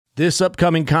This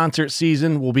upcoming concert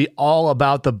season will be all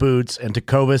about the boots, and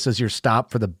Tecovas is your stop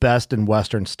for the best in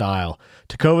Western style.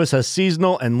 Tecovas has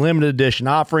seasonal and limited edition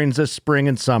offerings this spring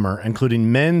and summer,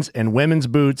 including men's and women's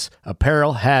boots,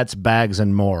 apparel, hats, bags,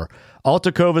 and more. All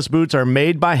Tecovas boots are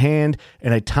made by hand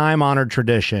in a time-honored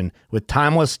tradition with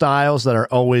timeless styles that are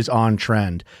always on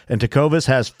trend. And Tecovas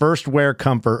has first wear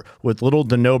comfort with little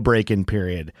to no break-in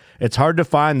period. It's hard to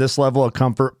find this level of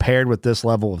comfort paired with this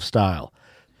level of style.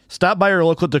 Stop by your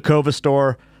local Tecovas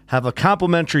store, have a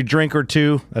complimentary drink or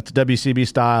two, that's WCB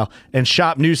style, and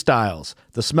shop new styles.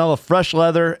 The smell of fresh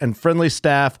leather and friendly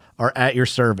staff are at your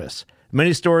service.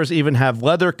 Many stores even have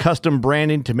leather custom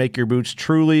branding to make your boots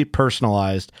truly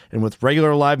personalized. And with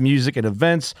regular live music and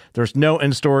events, there's no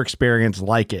in-store experience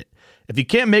like it. If you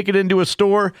can't make it into a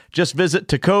store, just visit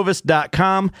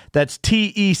tecovas.com. That's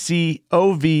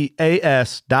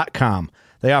TECOVAS.com.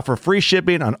 They offer free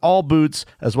shipping on all boots,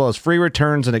 as well as free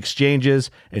returns and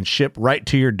exchanges, and ship right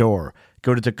to your door.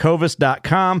 Go to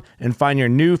tecovas.com and find your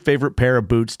new favorite pair of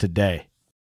boots today.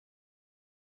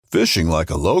 Fishing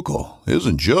like a local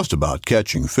isn't just about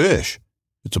catching fish.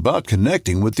 It's about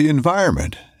connecting with the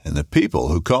environment and the people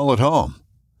who call it home.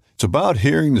 It's about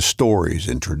hearing the stories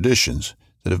and traditions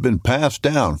that have been passed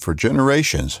down for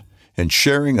generations and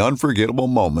sharing unforgettable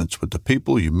moments with the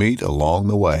people you meet along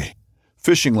the way.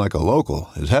 Fishing like a local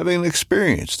is having an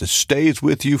experience that stays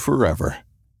with you forever.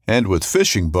 And with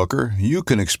Fishing Booker, you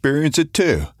can experience it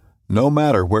too, no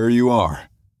matter where you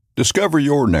are. Discover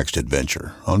your next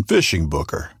adventure on Fishing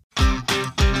Booker.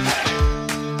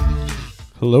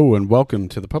 Hello and welcome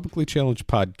to the Publicly Challenged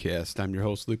Podcast. I'm your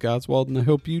host, Luke Oswald, and I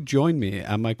hope you join me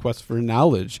on my quest for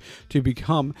knowledge to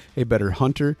become a better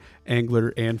hunter,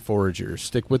 angler, and forager.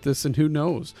 Stick with us and who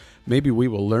knows, maybe we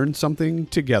will learn something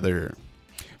together.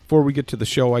 Before we get to the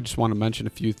show, I just want to mention a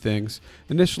few things.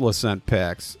 Initial Ascent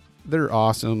packs, they're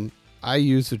awesome. I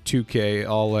used a 2K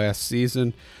all last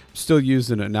season. I'm still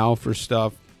using it now for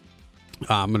stuff.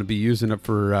 I'm going to be using it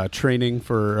for training,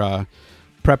 for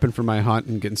prepping for my hunt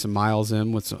and getting some miles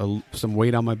in with some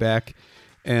weight on my back.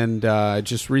 And I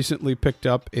just recently picked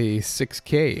up a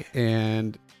 6K,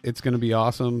 and it's going to be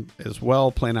awesome as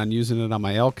well. Plan on using it on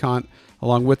my elk hunt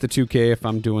along with the 2K if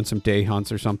I'm doing some day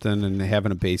hunts or something and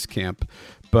having a base camp.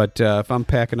 But if I'm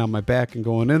packing on my back and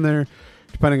going in there,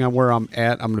 depending on where I'm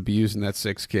at, I'm going to be using that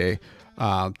 6K.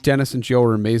 Dennis and Joe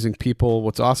are amazing people.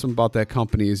 What's awesome about that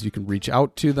company is you can reach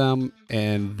out to them,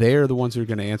 and they're the ones who are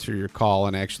going to answer your call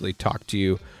and actually talk to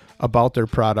you about their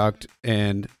product.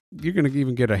 And you're going to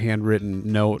even get a handwritten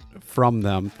note from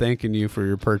them thanking you for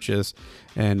your purchase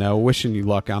and wishing you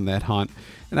luck on that hunt.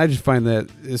 And I just find that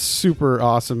is super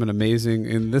awesome and amazing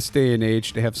in this day and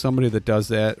age to have somebody that does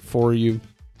that for you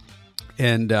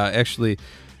and actually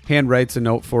hand writes a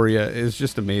note for you is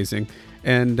just amazing.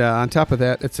 And on top of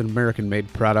that, it's an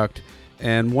American-made product.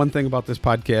 And one thing about this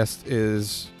podcast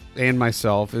is, and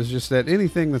myself, is just that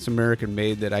anything that's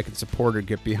American-made that I can support or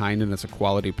get behind and it's a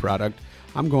quality product,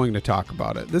 I'm going to talk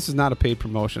about it. This is not a paid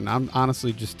promotion. I'm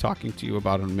honestly just talking to you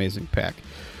about an amazing pack.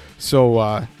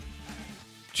 So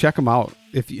check them out.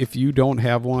 If you don't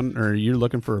have one or you're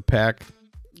looking for a pack,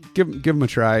 give them a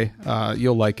try.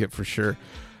 You'll like it for sure.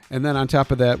 And then on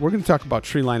top of that, we're going to talk about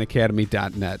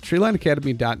treelineacademy.net.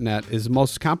 Treelineacademy.net is the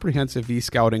most comprehensive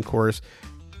e-scouting course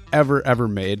ever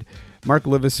made. Mark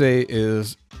Livesey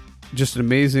is just an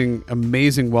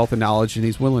amazing wealth of knowledge, and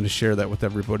he's willing to share that with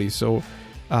everybody. So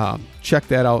check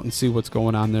that out and see what's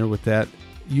going on there with that.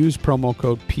 Use promo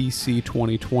code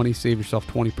PC2020. Save yourself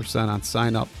 20% on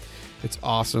sign up. It's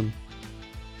awesome.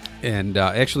 And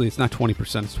actually, it's not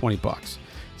 20%. It's $20.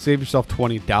 Save yourself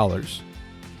 $20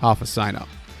 off a sign up.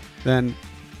 Then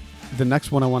the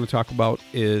next one I want to talk about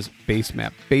is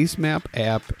Basemap. Basemap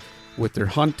app with their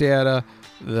hunt data,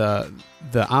 the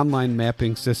online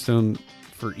mapping system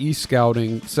for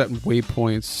e-scouting, setting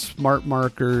waypoints, smart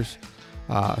markers.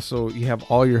 So you have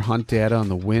all your hunt data on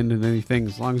the wind and anything,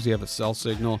 as long as you have a cell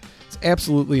signal. It's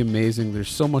absolutely amazing. There's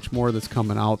so much more that's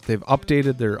coming out. They've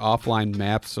updated their offline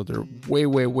maps, so they're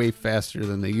way faster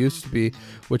than they used to be,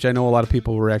 which I know a lot of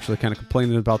people were actually kind of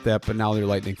complaining about that, but now they're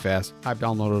lightning fast. I've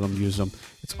downloaded them, used them.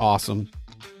 It's awesome.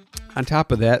 On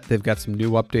top of that, they've got some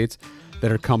new updates that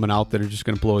are coming out that are just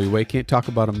going to blow you away. Can't talk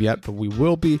about them yet, but we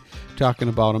will be talking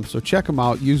about them. So check them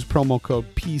out. Use promo code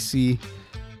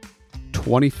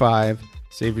PC25.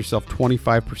 Save yourself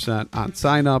 25% on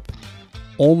sign up,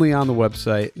 only on the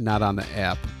website, not on the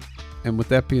app. And with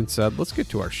that being said, let's get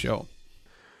to our show.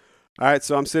 All right,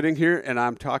 so I'm sitting here and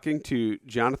I'm talking to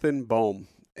Jonathan Bohm.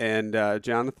 And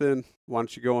Jonathan, why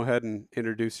don't you go ahead and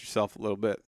introduce yourself a little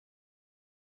bit?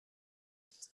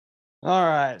 All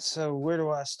right, so where do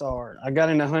I start? I got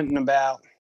into hunting about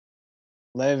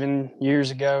 11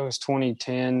 years ago. It was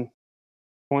 2010.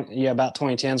 About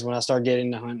 2010 is when I started getting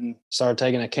into hunting. Started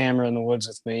taking a camera in the woods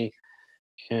with me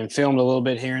and filmed a little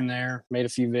bit here and there, made a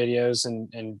few videos,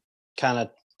 and kind of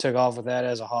took off with that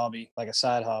as a hobby, like a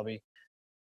side hobby.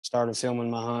 Started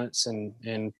filming my hunts and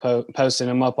posting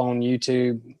them up on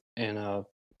YouTube, and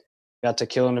got to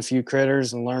killing a few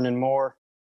critters and learning more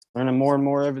and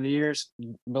more over the years.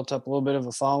 Built up a little bit of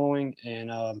a following,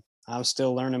 and I'm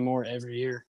still learning more every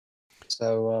year.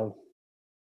 So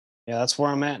yeah, that's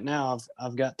where I'm at now.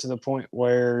 I've got to the point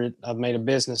where I've made a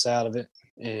business out of it,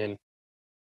 and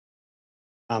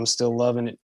I'm still loving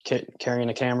it.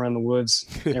 Carrying a camera in the woods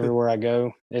everywhere I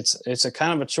go. It's a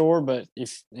kind of a chore, but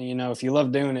if you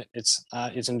love doing it, it's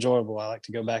enjoyable. I like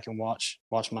to go back and watch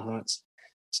my hunts.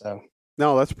 So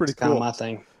no, that's pretty cool. Kind of my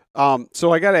thing.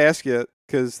 So I got to ask you,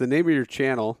 because the name of your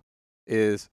channel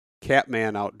is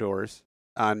Catman Outdoors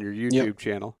on your YouTube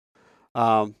channel.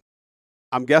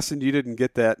 I'm guessing you didn't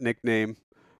get that nickname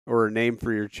or a name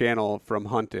for your channel from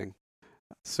hunting.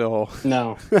 So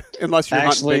no, unless you're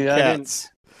actually, hunting big cats.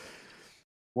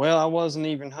 Well, I wasn't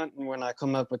even hunting when I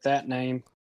come up with that name.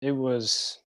 I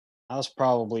was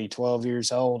probably 12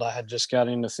 years old. I had just got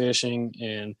into fishing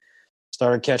and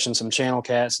started catching some channel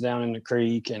cats down in the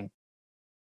creek. And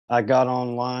I got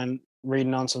online,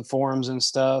 reading on some forums and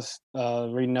stuff,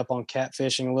 reading up on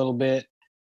catfishing a little bit.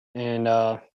 And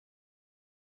I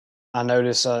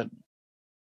noticed,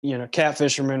 cat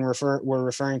fishermen were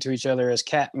referring to each other as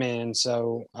catmen.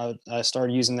 So I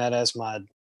started using that as my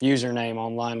username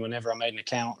online whenever I made an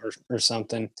account or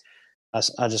something.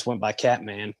 I just went by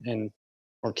Catman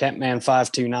or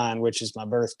Catman529, which is my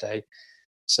birthday.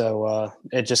 So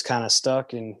it just kind of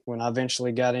stuck. And when I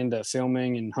eventually got into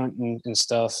filming and hunting and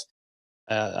stuff,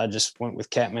 I just went with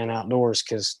Catman Outdoors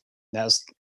because that's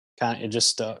it just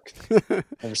stuck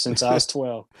ever since I was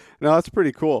 12. No, that's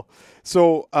pretty cool.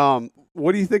 So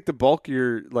what do you think the bulk of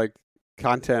your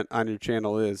content on your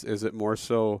channel is? Is it more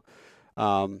so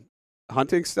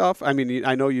hunting stuff? I mean,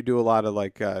 I know you do a lot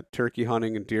of turkey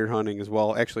hunting and deer hunting as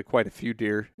well. Actually, quite a few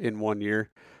deer in one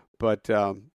year. But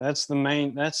that's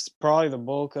probably the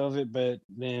bulk of it. But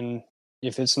then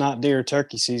if it's not deer or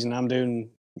turkey season, I'm doing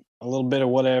a little bit of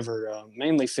whatever,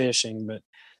 mainly fishing, but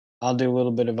I'll do a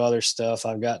little bit of other stuff.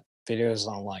 I've got videos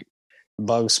on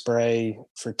bug spray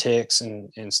for ticks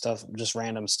and stuff, just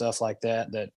random stuff like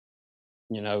that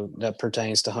that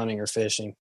pertains to hunting or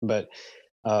fishing. But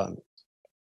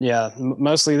yeah,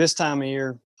 mostly this time of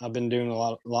year, I've been doing a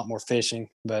lot more fishing,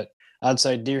 but I'd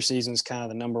say deer season is kind of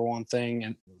the number one thing,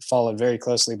 and followed very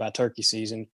closely by turkey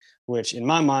season, which in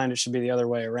my mind, it should be the other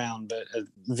way around. But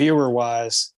viewer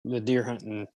wise, the deer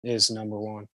hunting is number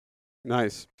one.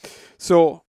 Nice.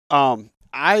 So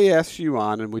I asked you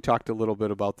on, and we talked a little bit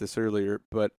about this earlier,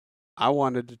 but I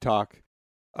wanted to talk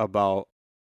about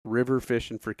river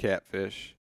fishing for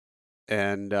catfish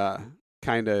and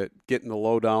kind of getting the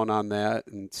lowdown on that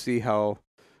and see how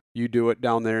you do it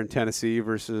down there in Tennessee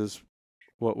versus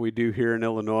what we do here in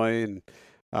Illinois, and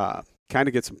kind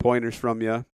of get some pointers from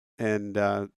you. And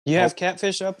you have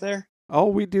catfish up there? Oh,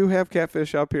 we do have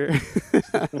catfish up here.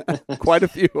 Quite a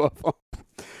few of them.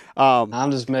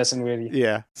 I'm just messing with you.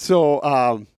 Yeah.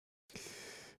 So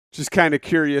just kind of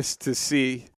curious to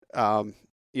see, how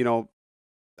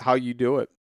you do it.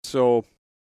 So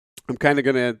I'm kind of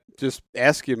going to just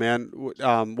ask you, man,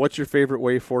 what's your favorite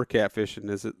way for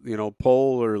catfishing? Is it,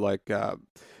 pole or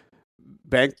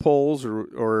bank poles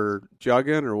or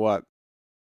jugging or what?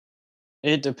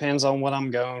 It depends on what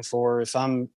I'm going for. If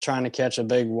I'm trying to catch a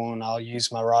big one, I'll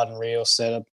use my rod and reel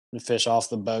set up and fish off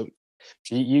the boat.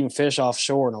 You can fish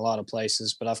offshore in a lot of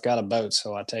places, but I've got a boat,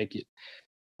 so I take it.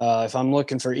 If I'm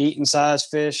looking for eating size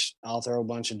fish, I'll throw a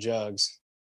bunch of jugs.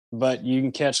 But you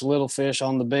can catch little fish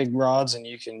on the big rods, and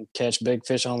you can catch big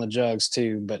fish on the jugs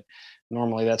too. But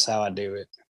normally that's how I do it.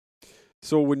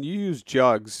 So when you use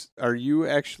jugs, are you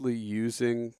actually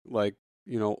using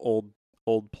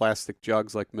old plastic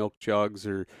jugs like milk jugs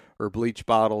or bleach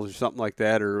bottles or something like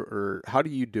that, or how do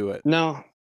you do it? No,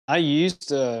 I used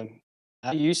to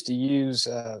use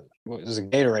what was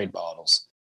Gatorade bottles,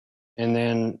 and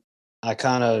then I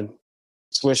kind of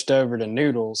switched over to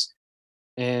noodles,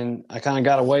 and I kind of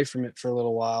got away from it for a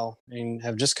little while and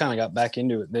have just kind of got back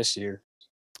into it this year.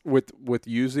 With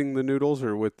using the noodles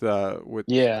or with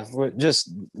yeah, with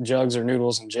just jugs or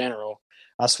noodles in general.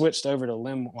 I switched over to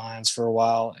limb lines for a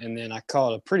while, and then I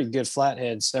caught a pretty good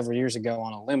flathead several years ago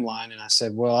on a limb line, and I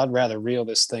said, well, I'd rather reel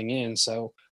this thing in,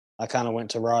 so I kind of went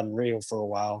to rod and reel for a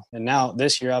while. And now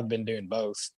this year I've been doing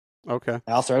both. Okay.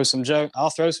 I'll throw some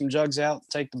jugs out,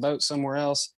 take the boat somewhere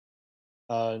else.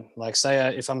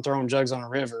 If I'm throwing jugs on a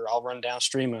river, I'll run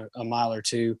downstream a mile or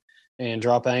two and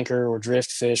drop anchor or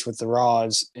drift fish with the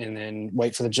rods, and then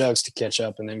wait for the jugs to catch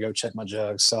up, and then go check my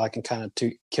jugs. So I can kind of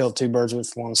kill two birds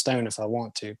with one stone if I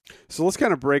want to. So let's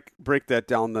kind of break that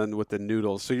down then with the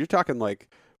noodles. So you're talking like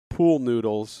pool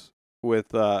noodles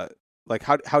with like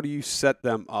how do you set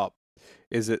them up?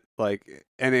 Is it like,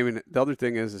 and I mean the other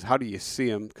thing is how do you see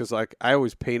them? Because like I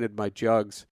always painted my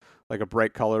jugs like a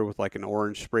bright color with like an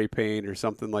orange spray paint or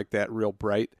something like that, real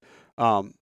bright.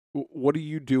 What are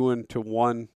you doing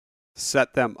to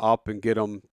set them up and get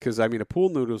them? Because I mean a pool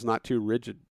noodle is not too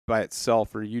rigid by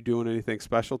itself. Are you doing anything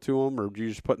special to them, or are you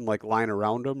just putting like line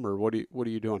around them, or what are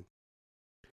you doing?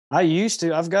 I used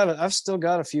to. I've still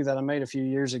got a few that I made a few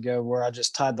years ago where I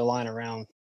just tied the line around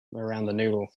the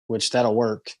noodle, which that'll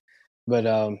work.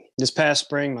 But this past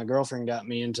spring, my girlfriend got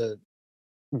me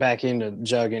back into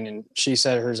jugging, and she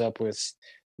set hers up with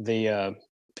the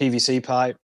PVC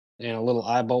pipe and a little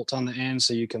eye bolt on the end,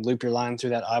 so you can loop your line through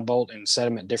that eye bolt and set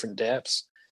them at different depths.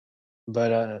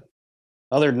 But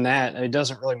other than that, it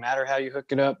doesn't really matter how you hook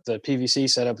it up. The PVC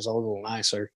setup is a little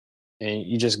nicer, and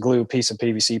you just glue a piece of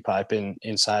PVC pipe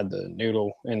inside the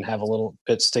noodle and have a little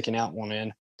bit sticking out one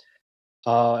end.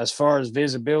 As far as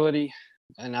visibility,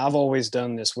 and I've always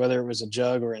done this, whether it was a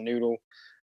jug or a noodle,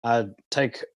 I'd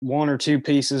take one or two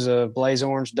pieces of blaze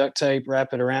orange duct tape,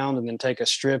 wrap it around, and then take a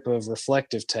strip of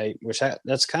reflective tape,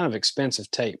 that's kind of expensive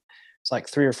tape. It's like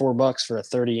 $3 or $4 for a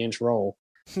 30-inch roll.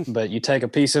 But you take a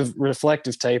piece of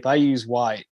reflective tape. I use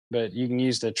white, but you can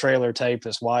use the trailer tape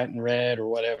that's white and red or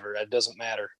whatever. It doesn't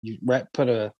matter. You put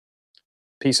a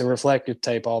piece of reflective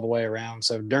tape all the way around.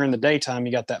 So during the daytime,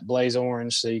 you got that blaze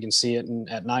orange so you can see it. And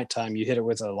at nighttime, you hit it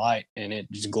with a light and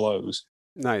it just glows.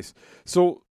 Nice.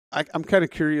 So I'm kind of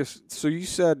curious. So you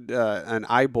said an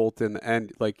eye bolt in the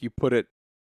end, like you put it,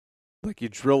 like you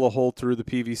drill a hole through the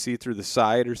PVC through the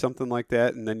side or something like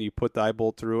that, and then you put the eye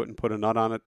bolt through it and put a nut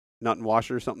on it, nut and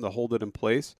washer or something to hold it in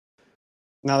place?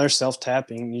 Now they're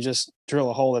self-tapping. You just drill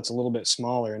a hole that's a little bit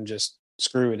smaller and just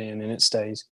screw it in and it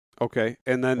stays. Okay.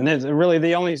 And then really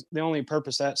the only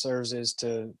purpose that serves is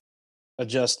to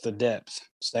adjust the depth.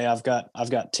 Say I've got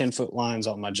 10-foot lines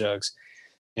on my jugs.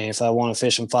 And if I want to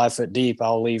fish them 5 foot deep,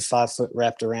 I'll leave 5 foot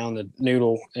wrapped around the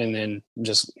noodle and then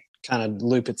just kind of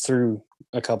loop it through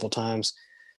a couple times.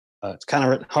 It's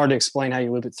kind of hard to explain how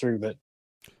you loop it through, but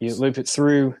you loop it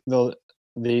through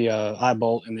the eye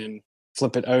bolt and then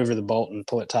flip it over the bolt and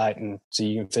pull it tight, and so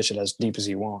you can fish it as deep as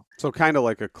you want. So kind of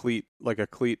like a cleat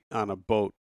on a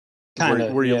boat,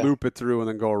 where you loop it through and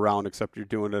then go around, except you're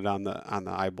doing it on the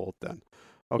eye bolt then.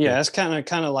 Okay. Yeah, it's kind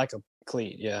of like a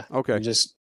cleat. Yeah. Okay.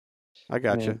 I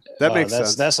got you. That makes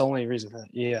sense. That's the only reason for that.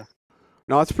 Yeah.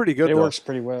 No, it's pretty good. It works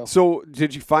pretty well. So,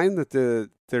 did you find that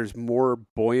there's more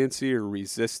buoyancy or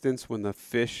resistance when the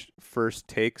fish first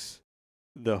takes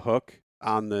the hook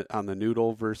on the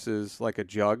noodle versus like a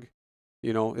jug?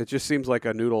 You know, it just seems like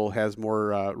a noodle has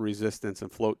more resistance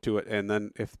and float to it, and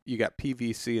then if you got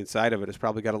PVC inside of it, it's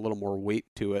probably got a little more weight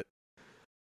to it.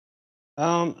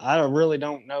 I really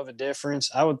don't know the difference.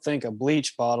 I would think a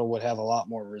bleach bottle would have a lot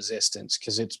more resistance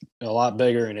because it's a lot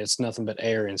bigger and it's nothing but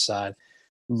air inside.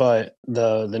 But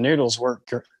the noodles work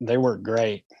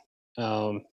great.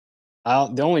 The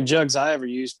only jugs I ever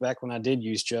used back when I did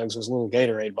use jugs was little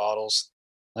Gatorade bottles,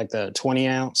 like the 20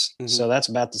 ounce. Mm-hmm. So that's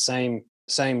about the same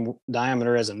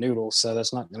diameter as a noodle. So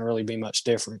that's not going to really be much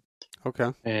different.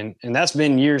 Okay. And that's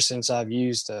been years since I've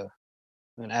used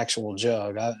an actual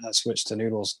jug. I switched to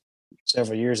noodles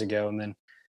several years ago and then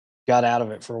got out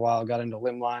of it for a while, got into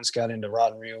limb lines, got into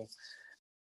rod and reel,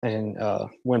 and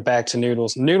went back to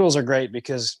noodles. Noodles are great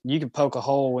because you can poke a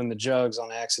hole in the jugs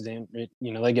on accident.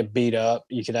 They get beat up.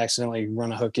 You could accidentally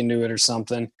run a hook into it or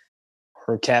something,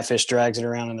 or a catfish drags it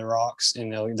around in the rocks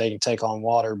and they can take on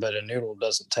water, but a noodle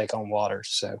doesn't take on water.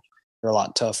 So they're a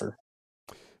lot tougher.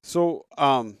 So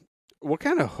what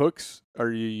kind of hooks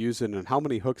are you using, and how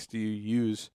many hooks do you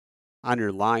use on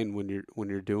your line when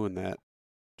you're doing that?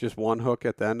 Just one hook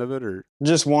at the end of it, or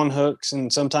just one hooks,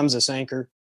 and sometimes a sinker.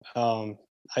 I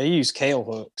use Kahle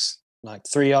hooks, like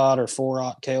 3/0 or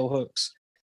 4/0 Kahle hooks.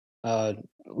 A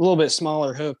little bit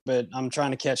smaller hook, but I'm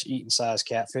trying to catch eating size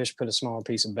catfish, put a smaller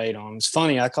piece of bait on. It's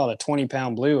funny, I caught a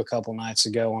 20-pound blue a couple nights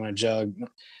ago on a jug,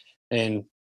 and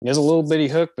it was a little bitty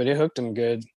hook, but it hooked him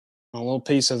good on a little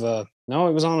piece of no,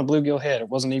 it was on a bluegill head. It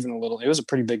wasn't even it was a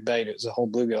pretty big bait. It was a whole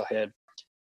bluegill head.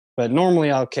 But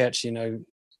normally I'll catch, 2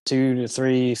 to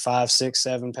 3, 5, 6,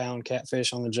 7 pound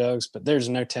catfish on the jugs, but there's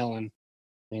no telling.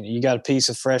 You got a piece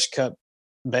of fresh cut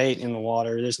bait in the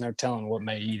water. There's no telling what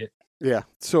may eat it. Yeah.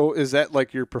 So is that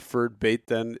like your preferred bait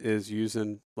then, is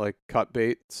using like cut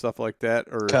bait, stuff like that?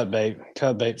 Or cut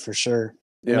bait for sure.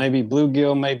 Yeah. Maybe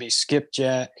bluegill, maybe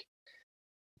skipjack.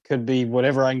 Could be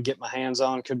whatever I can get my hands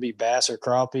on. Could be bass or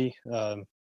crappie,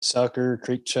 sucker,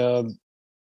 creek chub,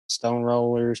 stone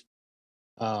rollers.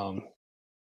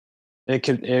 It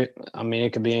could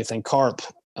be anything. Carp.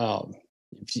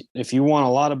 If you want a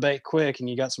lot of bait quick and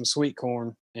you got some sweet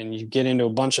corn and you get into a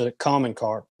bunch of common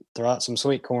carp, throw out some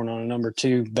sweet corn on a number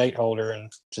 2 bait holder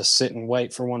and just sit and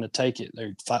wait for one to take it.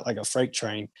 They fight like a freight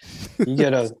train. You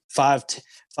get a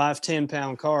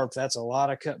 10-pound carp. That's a lot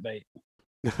of cut bait.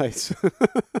 Nice.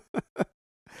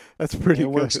 That's pretty good.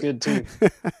 It works good too.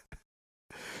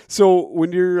 So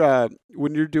when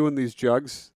you're doing these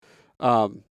jugs,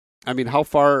 I mean, how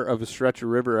far of a stretch of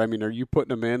river? I mean, are you putting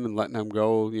them in and letting them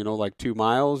go, like 2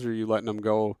 miles, or are you letting them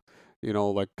go,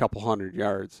 like a couple 100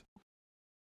 yards?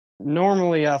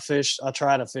 Normally I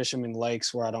try to fish them in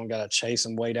lakes where I don't got to chase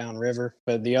them way down river.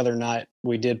 But the other night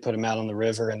we did put them out on the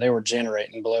river and they were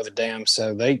generating below the dam.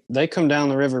 So they come down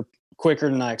the river quicker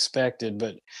than I expected.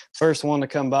 But first one to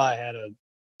come by had a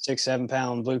 6-7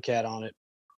 pound blue cat on it.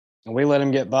 And we let him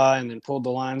get by and then pulled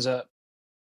the lines up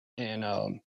and,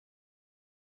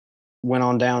 went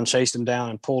on down, chased them down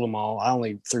and pulled them all. I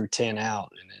only threw 10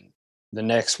 out. And then the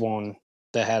next one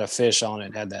that had a fish on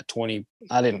it had that 20.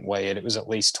 I didn't weigh it. It was at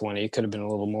least 20. It could have been a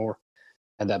little more.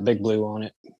 Had that big blue on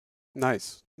it.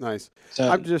 Nice.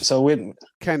 So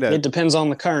it depends on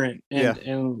the current.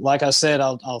 And like I said,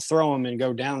 I'll throw them and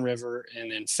go downriver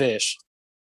and then fish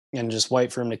and just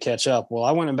wait for them to catch up. Well,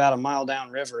 I went about a mile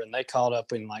downriver and they caught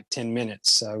up in like 10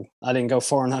 minutes. So I didn't go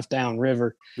far enough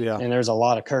downriver. Yeah. And there's a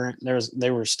lot of current.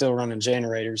 They were still running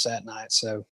generators that night.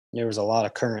 So there was a lot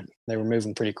of current. They were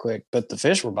moving pretty quick, but the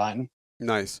fish were biting.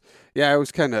 Nice. Yeah, I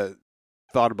was kind of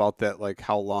thought about that, like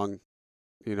how long,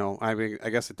 I mean, I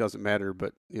guess it doesn't matter,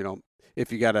 but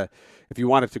if you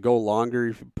want it to go longer,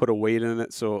 you put a weight in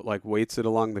it so it like weights it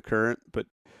along the current. But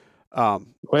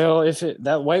well,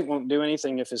 that weight won't do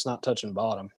anything if it's not touching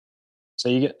bottom. So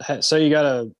you got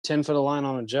a 10-foot of line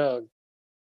on a jug,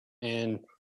 and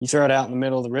you throw it out in the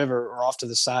middle of the river or off to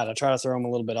the side. I try to throw them a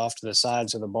little bit off to the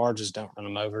side so the barges don't run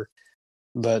them over.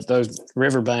 But those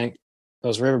riverbanks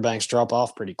drop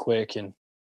off pretty quick, and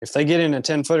if they get in a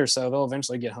 10 foot or so, they'll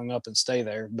eventually get hung up and stay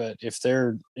there. But if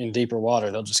they're in deeper water,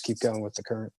 they'll just keep going with the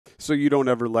current. So you don't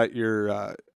ever let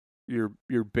your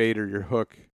bait or your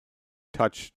hook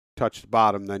touch the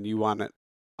bottom, then you want it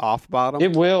off bottom?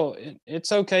 It will.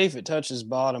 It's okay if it touches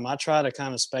bottom. I try to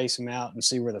kind of space them out and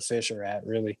see where the fish are at,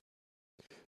 really.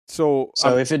 So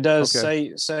if it does,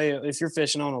 okay. say if you're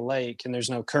fishing on a lake and there's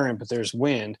no current but there's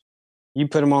wind, you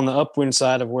put them on the upwind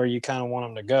side of where you kind of want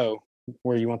them to go,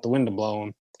 where you want the wind to blow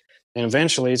them. And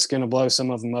eventually it's going to blow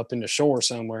some of them up into shore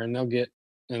somewhere, and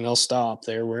they'll stop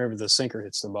there wherever the sinker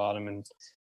hits the bottom.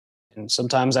 And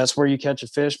sometimes that's where you catch a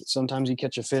fish, but sometimes you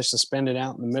catch a fish suspended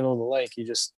out in the middle of the lake.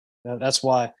 That's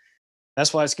why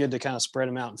it's good to kind of spread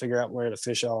them out and figure out where the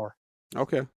fish are.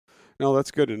 Okay. No,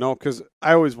 that's good to know, because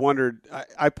I always wondered,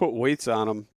 I put weights on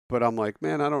them, but I'm like,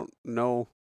 man, I don't know.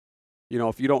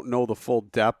 If you don't know the full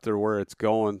depth or where it's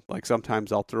going, like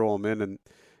sometimes I'll throw them in and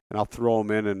I'll throw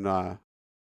them in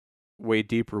way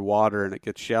deeper water, and it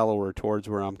gets shallower towards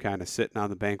where I'm kind of sitting on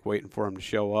the bank waiting for them to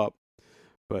show up.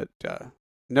 But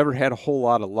never had a whole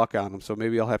lot of luck on them, so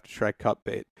maybe I'll have to try cut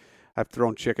bait. I've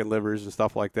thrown chicken livers and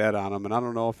stuff like that on them, and I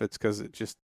don't know if it's because it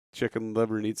just chicken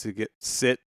liver needs to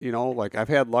sit. Like I've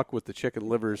had luck with the chicken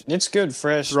livers. It's good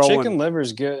fresh. Chicken liver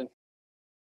is good.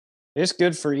 It's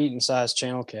good for eating size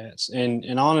channel cats.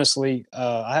 And honestly,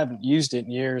 I haven't used it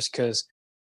in years because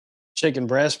chicken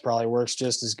breast probably works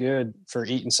just as good for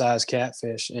eating size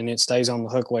catfish, and it stays on the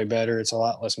hook way better. It's a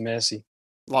lot less messy.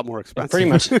 A lot more expensive. Pretty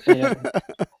much. Yeah.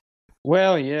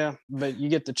 Well, yeah, but you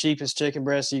get the cheapest chicken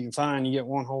breast you can find. You get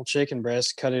one whole chicken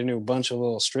breast, cut it into a bunch of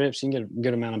little strips. You can get a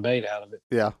good amount of bait out of it.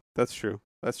 Yeah, that's true.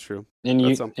 And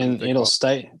it'll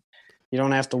stay. You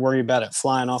don't have to worry about it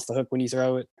flying off the hook when you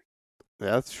throw it.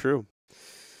 Yeah, that's true.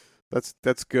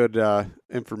 That's good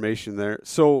information there.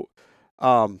 So,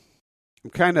 I'm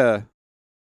kind of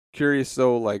curious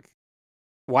though, like,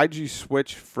 why'd you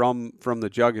switch from the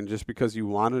jugging? Just because you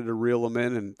wanted to reel them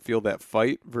in and feel that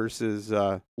fight versus?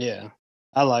 Yeah,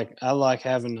 I like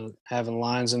having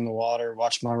lines in the water,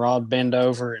 watch my rod bend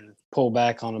over and pull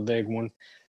back on a big one.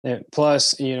 And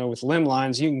plus, with limb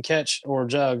lines, you can catch, or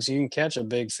jugs, you can catch a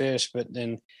big fish, but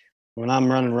then when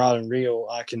I'm running rod and reel,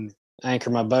 I can anchor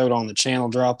my boat on the channel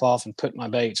drop off and put my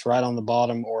baits right on the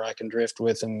bottom, or I can drift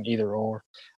with them, either or.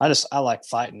 I like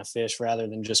fighting a fish rather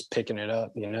than just picking it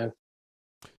up,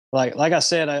 Like I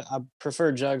said, I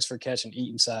prefer jugs for catching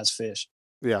eating size fish.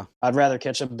 Yeah. I'd rather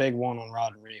catch a big one on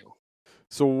rod and reel.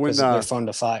 So when they're fun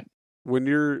to fight. When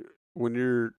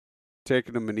you're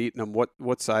taking them and eating them,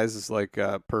 what size is like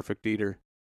a perfect eater?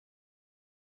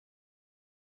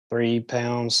 3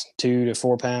 pounds, 2 to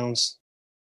 4 pounds.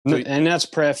 So- And that's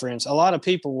preference. A lot of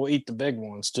people will eat the big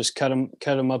ones, just cut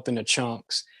them up into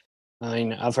chunks. I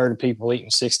mean, I've heard of people eating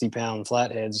 60-pound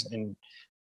flatheads, and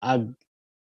I'm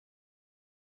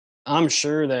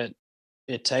sure that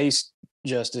it tastes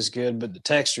just as good, but the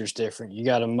texture is different. You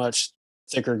got a much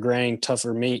thicker grain,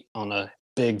 tougher meat on a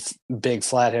big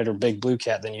flathead or big blue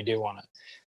cat than you do on a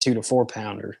 2 to 4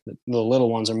 pounder. The little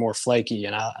ones are more flaky,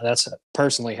 and that's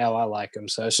personally how I like them.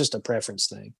 So it's just a preference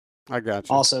thing. I got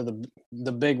you. Also,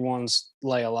 the big ones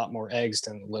lay a lot more eggs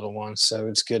than the little ones, so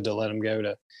it's good to let them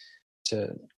go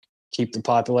to keep the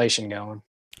population going.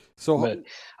 So, But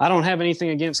I don't have anything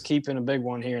against keeping a big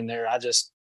one here and there. I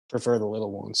just prefer the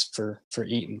little ones for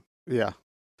eating. yeah.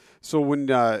 So when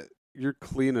you're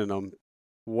cleaning them,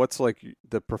 what's like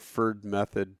the preferred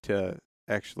method to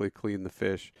actually clean the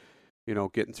fish? You know,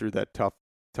 getting through that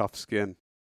tough skin.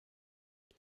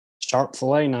 Sharp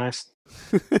fillet knife.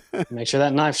 Make sure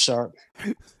that knife's sharp.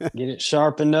 Get it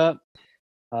sharpened up.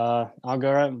 I'll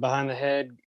go right behind the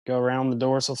head, go around the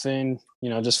dorsal fin,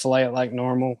 just fillet it like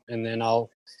normal, and then I'll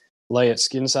lay it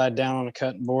skin side down on a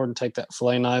cutting board and take that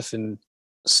fillet knife and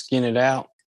skin it out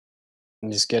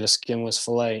and just get a skinless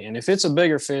fillet. And if it's a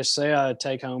bigger fish, say I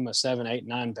take home a 7, 8,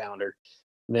 9 pounder,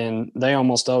 then they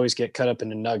almost always get cut up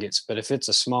into nuggets. But if it's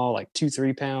a small, like 2,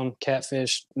 3 pound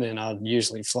catfish, then I'll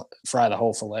usually fry the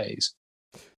whole fillets.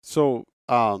 So,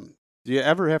 do you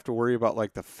ever have to worry about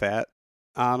like the fat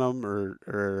on them,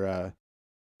 or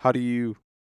how do you?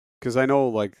 Because I know,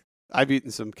 like, I've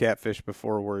eaten some catfish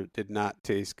before where it did not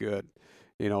taste good.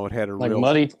 It had a like real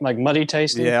muddy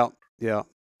tasting. Yeah.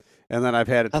 And then I've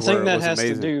had it to where it was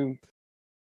amazing.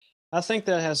 I think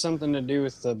that has something to do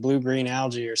with the blue-green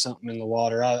algae or something in the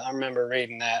water. I remember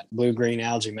reading that blue-green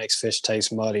algae makes fish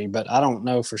taste muddy, but I don't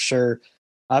know for sure.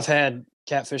 I've had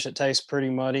catfish that taste pretty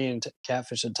muddy and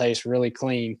catfish that taste really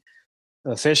clean.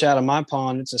 The fish out of my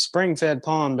pond, it's a spring-fed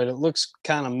pond, but it looks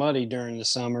kind of muddy during the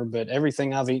summer, but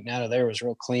everything I've eaten out of there was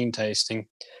real clean tasting.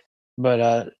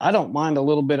 But I don't mind a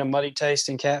little bit of muddy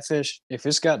tasting catfish. If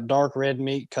it's got dark red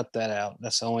meat, cut that out.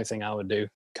 That's the only thing I would do.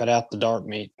 Cut out the dark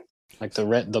meat. Like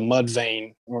the mud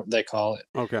vein, or they call it.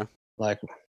 Okay. Like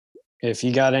if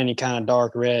you got any kind of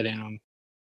dark red in them,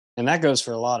 and that goes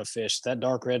for a lot of fish, that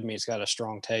dark red meat's got a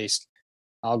strong taste.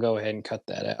 I'll go ahead and cut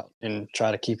that out and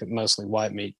try to keep it mostly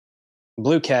white meat.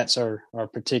 Blue cats are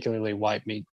particularly white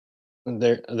meat.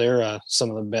 They're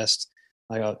some of the best,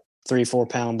 like a 3-4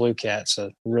 pound blue cat's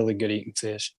a really good eating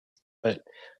fish. But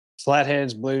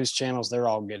flatheads, blues, channels, they're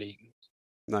all good eating.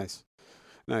 Nice.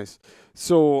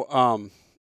 So,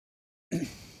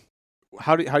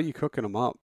 how do you cooking them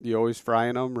up? You always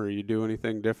frying them, or you do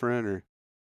anything different, or?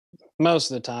 Most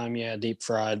of the time, yeah, deep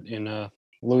fried in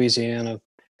Louisiana,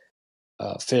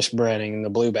 fish breading in the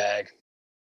blue bag.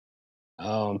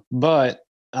 But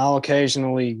I'll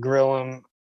occasionally grill them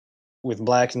with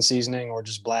blackened seasoning or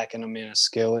just blacken them in a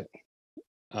skillet.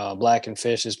 Blackened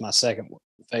fish is my second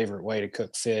favorite way to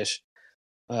cook fish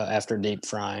after deep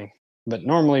frying. But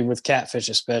normally with catfish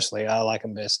especially, I like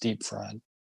them best deep fried.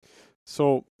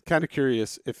 So, kind of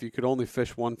curious, if you could only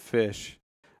fish one fish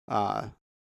for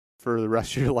the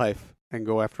rest of your life and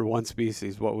go after one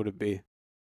species, what would it be?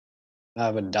 I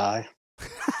would die.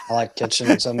 I like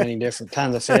catching so many different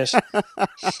kinds of fish.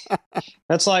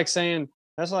 That's like saying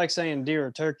deer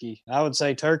or turkey. I would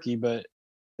say turkey, but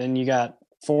then you got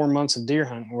 4 months of deer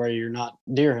hunting where you're not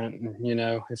deer hunting.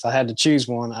 If I had to choose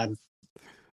one,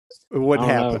 It wouldn't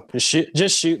happen.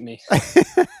 Just shoot me.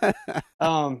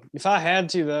 If I had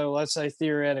to, though, let's say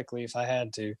theoretically, if I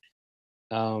had to,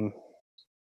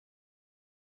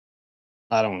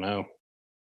 I don't know,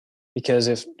 because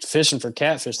if fishing for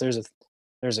catfish, there's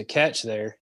a catch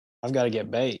there, I've got to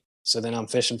get bait. So then I'm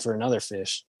fishing for another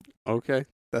fish. Okay,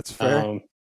 that's fair.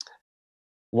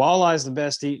 Walleye's the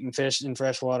best eating fish in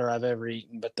freshwater I've ever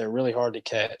eaten, but they're really hard to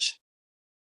catch.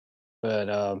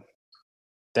 But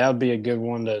that would be a good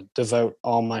one to devote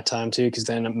all my time to, because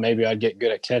then maybe I'd get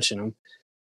good at catching them.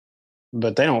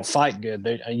 But they don't fight good.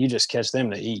 You just catch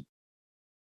them to eat.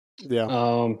 Yeah.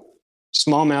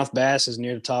 Smallmouth bass is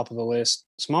near the top of the list.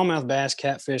 Smallmouth bass,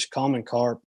 catfish, common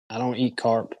carp. I don't eat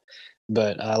carp,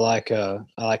 but I like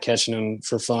catching them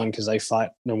for fun because they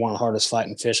fight. They're one of the hardest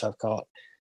fighting fish I've caught.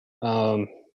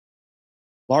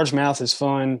 Largemouth is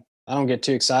fun. I don't get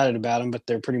too excited about them, but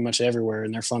they're pretty much everywhere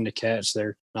and they're fun to catch.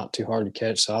 They're not too hard to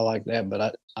catch, so I like that.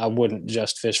 But I wouldn't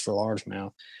just fish for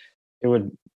largemouth.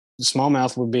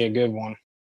 Smallmouth would be a good one.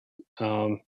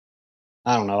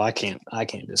 I don't know. I can't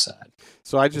decide.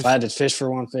 So if I had to fish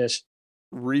for one fish.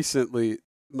 Recently,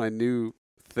 my new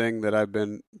thing that I've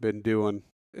been doing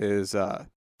is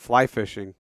fly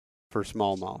fishing for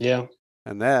smallmouth. Yeah.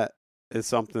 And that is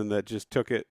something that just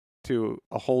took it to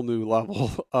a whole new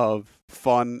level of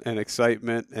fun and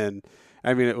excitement. And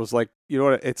I mean, it was like, you know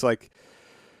what, it's like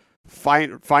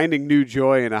finding new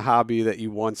joy in a hobby that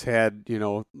you once had, you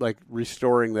know, like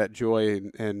restoring that joy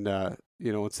and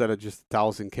you know, instead of just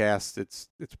 1,000 casts, it's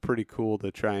pretty cool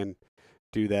to try and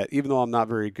do that, even though I'm not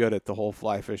very good at the whole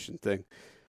fly fishing thing.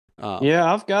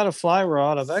 Yeah, I've got a fly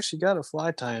rod. I've actually got a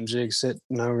fly tying jig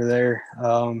sitting over there.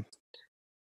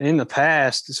 In the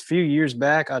past, a few years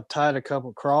back, I tied a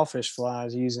couple crawfish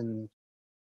flies using,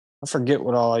 I forget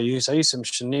what all I used. I used some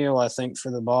chenille, I think,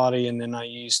 for the body, and then I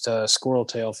used squirrel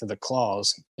tail for the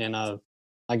claws. And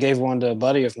I gave one to a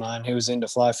buddy of mine who was into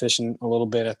fly fishing a little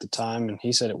bit at the time, and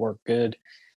he said it worked good.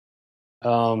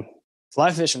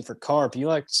 Fly fishing for carp, you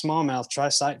like smallmouth, try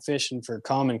sight fishing for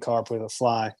common carp with a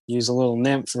fly. Use a little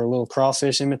nymph for a little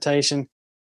crawfish imitation.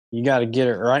 You got to get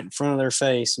it right in front of their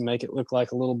face and make it look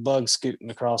like a little bug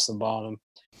scooting across the bottom.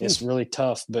 It's really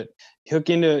tough, but hook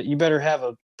into it. You better have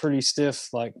a pretty stiff,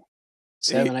 like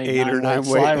 7, 8, 9 weight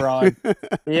fly rod.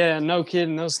 Yeah, no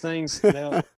kidding. Those things,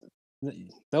 they'll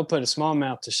put a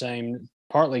smallmouth to shame,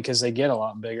 partly because they get a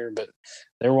lot bigger, but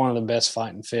they're one of the best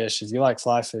fighting fish. If you like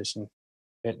fly fishing,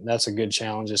 that's a good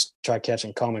challenge. Just try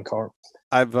catching common carp.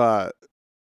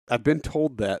 I've been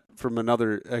told that from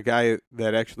a guy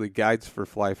that actually guides for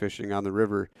fly fishing on the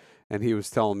river, and he was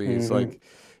telling me, he's like,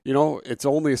 you know, it's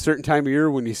only a certain time of year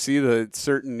when you see the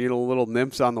certain, you know, little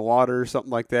nymphs on the water or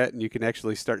something like that, and you can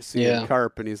actually start seeing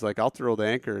carp. And he's like, I'll throw the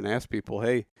anchor and ask people,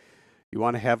 hey, you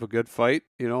want to have a good fight?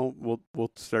 You know,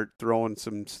 we'll start throwing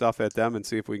some stuff at them and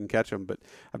see if we can catch them. But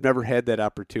I've never had that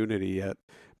opportunity yet.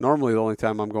 Normally, the only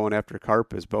time I'm going after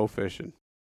carp is bow fishing.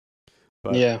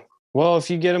 But yeah. Well, if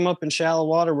you get them up in shallow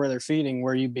water where they're feeding,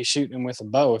 where you'd be shooting them with a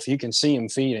bow, if you can see them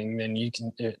feeding, then you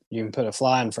can put a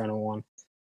fly in front of one.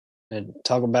 And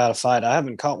talk about a fight. I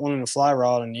haven't caught one in a fly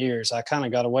rod in years. I kind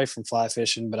of got away from fly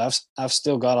fishing, but I've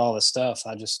still got all the stuff.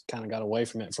 I just kind of got away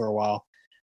from it for a while.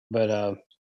 But there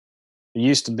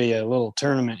used to be a little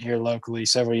tournament here locally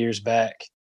several years back,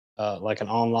 like an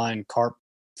online carp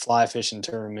fly fishing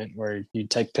tournament where you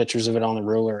take pictures of it on the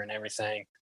ruler and everything.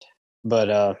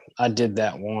 But I did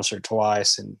that once or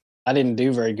twice, and I didn't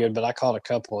do very good, but I caught a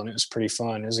couple, and it was pretty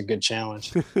fun. It was a good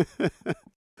challenge.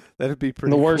 That'd be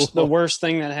pretty cool. The worst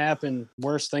thing that happened,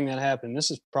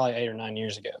 this is probably 8 or 9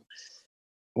 years ago.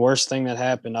 Worst thing that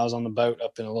happened, I was on the boat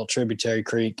up in a little tributary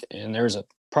creek, and there was a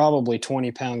probably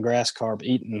 20-pound grass carp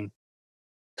eating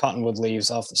cottonwood leaves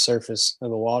off the surface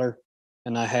of the water.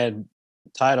 And I had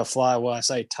tied a fly. Well, I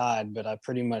say tied, but I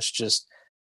pretty much just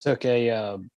took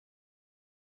a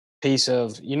piece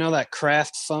of, you know, that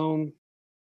craft foam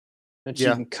that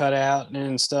you can cut out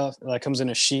and stuff, like comes in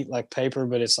a sheet like paper,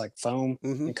 but it's like foam.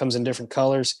 It comes in different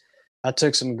colors. I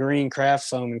took some green craft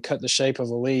foam and cut the shape of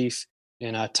a leaf,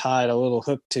 and I tied a little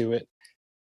hook to it,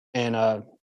 and I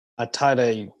tied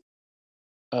a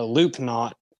loop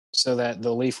knot so that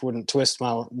the leaf wouldn't twist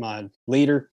my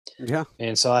leader. Yeah.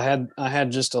 And so I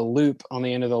had just a loop on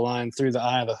the end of the line through the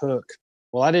eye of the hook.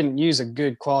 Well, I didn't use a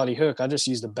good quality hook. I just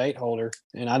used a bait holder,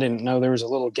 and I didn't know there was a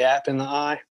little gap in the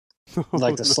eye,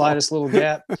 like the slightest little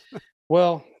gap.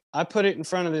 Well, I put it in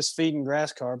front of this feeding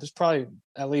grass carp. It's probably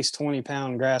at least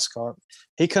 20-pound grass carp.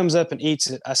 He comes up and eats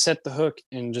it. I set the hook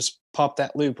and just popped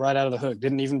that loop right out of the hook.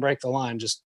 Didn't even break the line.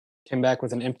 Just came back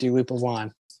with an empty loop of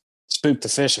line. Spooked the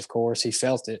fish, of course. He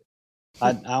felt it.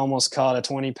 I almost caught a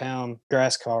 20-pound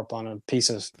grass carp on a piece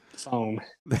of foam.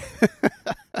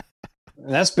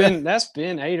 That's been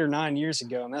 8 or 9 years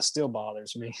ago, and that still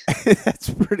bothers me. That's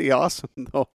pretty awesome,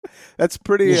 though. That's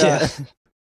pretty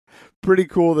pretty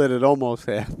cool that it almost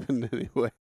happened anyway.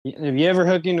 If you ever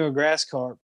hook into a grass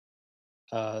carp,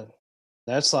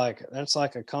 that's like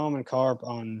a common carp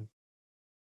on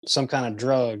some kind of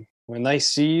drug. When they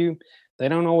see you, they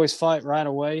don't always fight right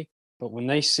away, but when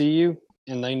they see you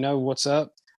and they know what's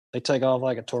up, they take off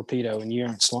like a torpedo, and you're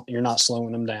not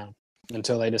slowing them down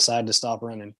until they decide to stop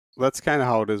running. That's kind of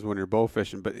how it is when you're bow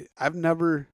fishing, but I've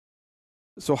never.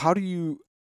 So how do you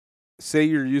say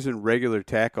you're using regular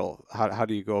tackle? How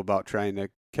do you go about trying to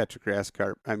catch a grass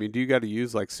carp? I mean, do you got to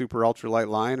use like super ultralight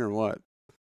line or what?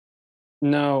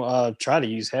 No, try to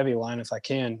use heavy line if I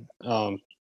can,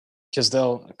 because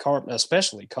carp,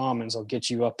 especially commons, will get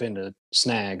you up into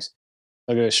snags.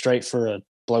 They'll go straight for a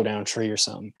blowdown tree or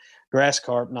something. Grass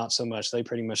carp, not so much. They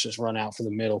pretty much just run out for the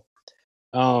middle.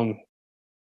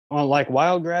 On like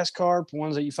wild grass carp,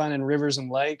 ones that you find in rivers and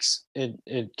lakes, it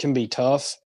can be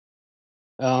tough.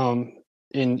 And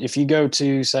if you go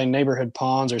to, say, neighborhood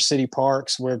ponds or city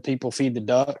parks where people feed the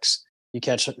ducks, you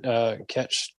catch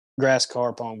grass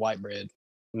carp on white bread,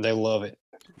 and they love it.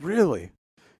 Really?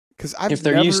 Because if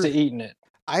they're used to eating it.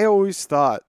 I always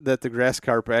thought that the grass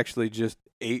carp actually just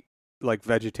ate like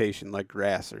vegetation, like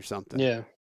grass or something. Yeah,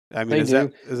 I mean, they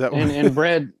do. Is that and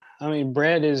bread? I mean,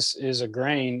 bread is a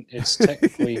grain. It's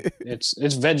technically it's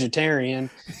vegetarian.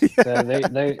 Yeah. So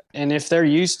they and if they're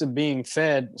used to being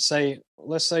fed,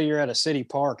 let's say you're at a city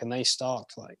park and they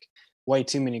stocked like way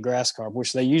too many grass carp,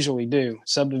 which they usually do.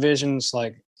 Subdivisions,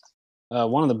 like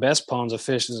one of the best ponds of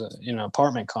fish is in an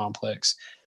apartment complex,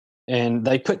 and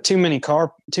they put too many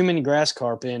grass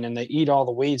carp in, and they eat all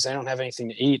the weeds. They don't have anything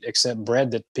to eat except bread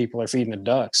that people are feeding the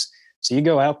ducks. So you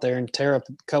go out there and tear up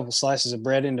a couple slices of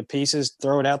bread into pieces,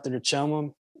 throw it out there to chum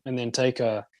them, and then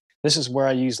this is where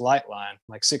I use light line,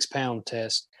 like 6-pound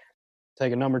test.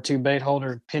 Take a number 2 bait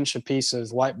holder, pinch a piece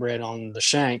of white bread on the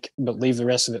shank, but leave the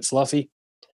rest of it fluffy.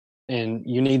 And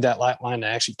you need that light line to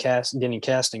actually get any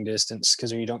casting distance,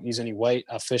 because if you don't use any weight,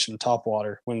 I fish in top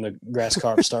water when the grass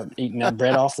carp start eating that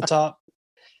bread off the top.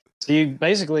 So you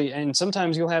basically, and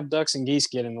sometimes you'll have ducks and geese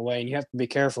get in the way, and you have to be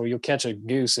careful. You'll catch a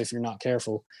goose if you're not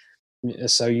careful.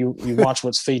 So you watch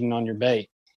what's feeding on your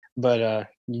bait. But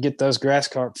you get those grass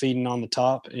carp feeding on the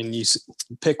top, and you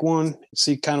pick one,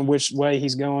 see kind of which way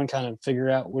he's going, kind of figure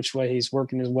out which way he's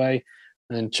working his way,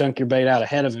 and chunk your bait out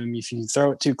ahead of him. If you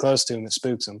throw it too close to him, it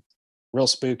spooks him. Real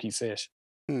spooky fish.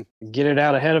 Get it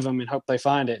out ahead of them and hope they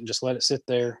find it, and just let it sit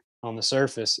there on the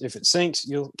surface. If it sinks,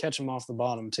 you'll catch them off the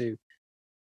bottom too.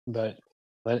 But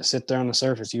let it sit there on the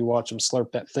surface. You watch them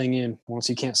slurp that thing in. Once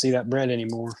you can't see that bread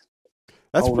anymore,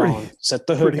 That's hold pretty, on. Set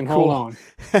the hook and cool. Hold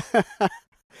on.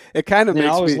 It kind of makes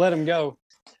I always me... let them go.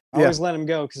 I always let them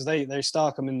go because they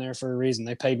stock them in there for a reason.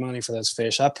 They paid money for those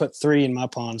fish. I put 3 in my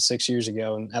pond 6 years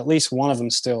ago, and at least one of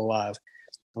them's still alive.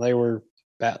 They were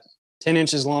about 10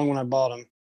 inches long when I bought them,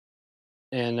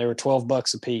 and they were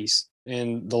 $12 a piece.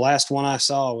 And the last one I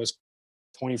saw was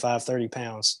 25, 30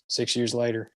 pounds 6 years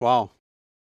later. Wow.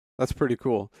 That's pretty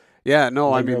cool. Yeah,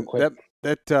 no, I mean,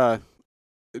 that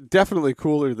definitely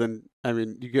cooler than, I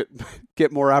mean, you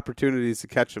get more opportunities to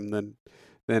catch them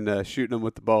than shooting them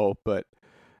with the bow. But,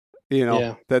 you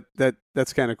know,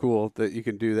 that's kind of cool that you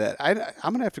can do that. I'm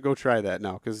going to have to go try that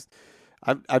now, because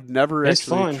I've never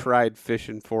actually tried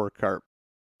fishing for carp.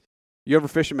 You ever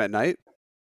fish them at night?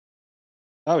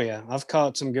 Oh, yeah. I've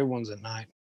caught some good ones at night.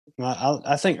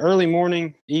 I think early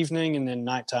morning, evening, and then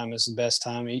nighttime is the best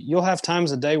time. You'll have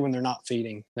times of day when they're not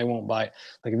feeding. They won't bite.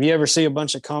 Like if you ever see a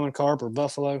bunch of common carp or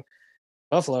buffalo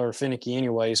are finicky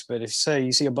anyways, but if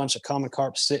you see a bunch of common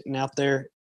carp sitting out there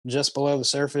just below the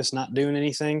surface, not doing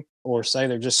anything, or say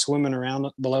they're just swimming around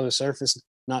below the surface,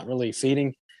 not really feeding,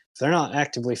 if they're not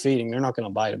actively feeding, they're not going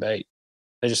to bite a bait.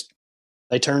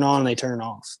 They turn on and they turn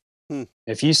off.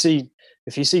 If you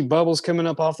see bubbles coming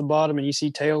up off the bottom, and you see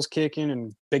tails kicking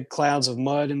and big clouds of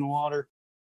mud in the water,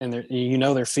 and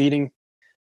they're feeding,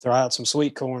 throw out some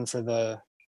sweet corn for the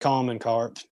common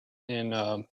carp, and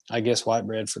I guess white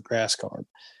bread for grass carp.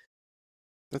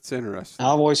 That's interesting.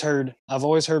 I've always heard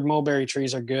mulberry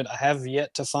trees are good. I have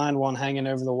yet to find one hanging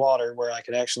over the water where I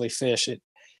could actually fish it.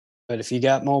 But if you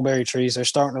got mulberry trees, they're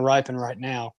starting to ripen right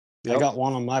now. Yep. I got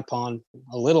one on my pond,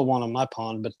 a little one on my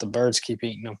pond, but the birds keep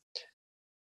eating them.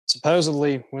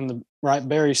 Supposedly, when the ripe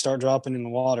berries start dropping in the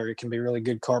water, it can be really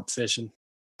good carp fishing.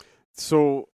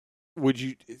 So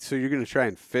you're going to try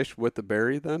and fish with the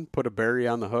berry then? Put a berry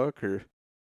on the hook, or?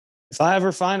 If I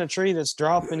ever find a tree that's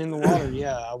dropping in the water,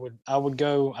 yeah, I would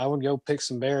go pick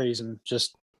some berries and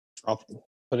just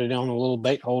put it on a little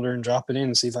bait holder and drop it in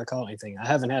and see if I caught anything. I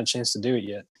haven't had a chance to do it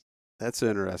yet. That's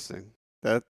interesting.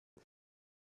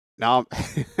 Now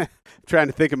I'm trying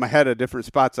to think in my head of different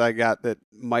spots I got that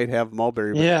might have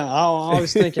mulberry. Yeah, I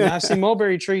was thinking, I see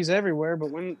mulberry trees everywhere,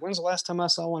 but when's the last time I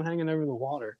saw one hanging over the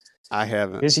water? I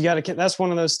haven't. Because that's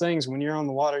one of those things, when you're on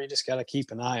the water, you just got to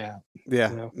keep an eye out. Yeah,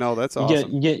 you know? No, that's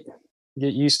awesome. You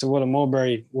get used to what a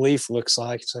mulberry leaf looks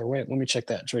like. So wait, let me check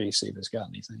that tree, see if it's got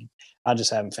anything. I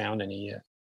just haven't found any yet.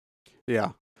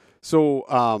 Yeah.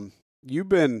 So you've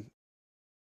been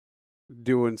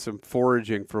doing some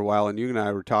foraging for a while, and you and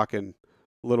I were talking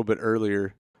a little bit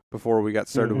earlier before we got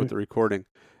started with the recording,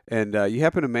 and you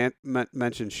happen to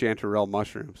mention chanterelle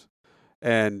mushrooms,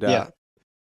 and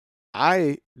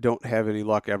I don't have any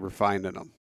luck ever finding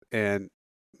them, and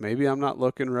maybe I'm not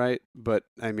looking right, but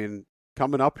I mean,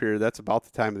 coming up here, that's about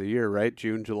the time of the year, right?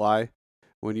 June, July,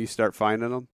 when you start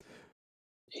finding them.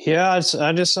 Yeah,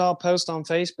 I just saw a post on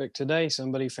Facebook today.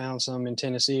 Somebody found some in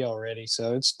Tennessee already,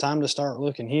 so it's time to start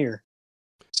looking here.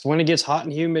 So when it gets hot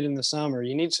and humid in the summer,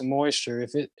 you need some moisture.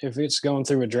 If it's going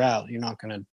through a drought, you're not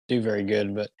going to do very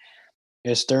good. But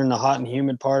it's during the hot and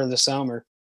humid part of the summer.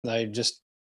 I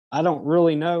don't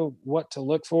really know what to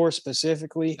look for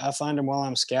specifically. I find them while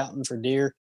I'm scouting for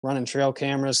deer. running trail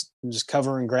cameras, and just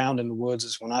covering ground in the woods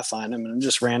is when I find them, and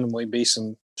just randomly be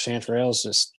some chanterelles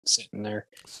just sitting there.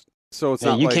 So it's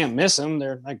And not you like, can't miss them.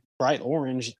 They're like bright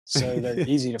orange, so they're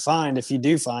easy to find if you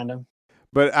do find them.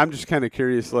 but I'm just kind of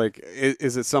curious, like,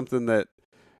 is it something that,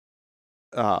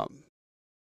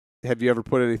 have you ever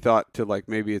put any thought to, like,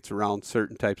 maybe it's around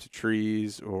certain types of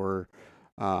trees or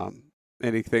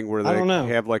anything where I don't know.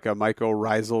 they have like a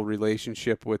mycorrhizal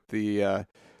relationship with the,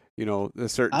 the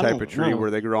certain I type don't of tree know. where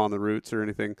they grow on the roots or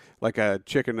anything, like a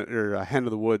chicken or a hen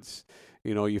of the woods,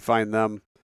 you find them.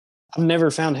 I've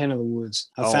never found hen of the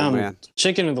woods. I Oh, found man.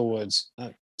 chicken of the woods,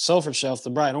 sulfur shelf, the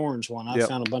bright orange one. I Yep.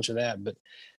 found a bunch of that, but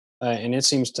and it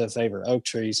seems to favor oak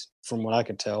trees from what I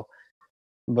could tell.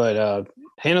 But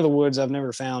hen of the woods, I've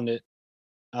never found it.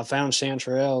 I found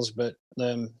chanterelles, but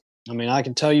I mean, I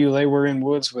can tell you they were in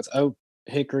woods with oak,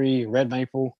 hickory, red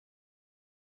maple,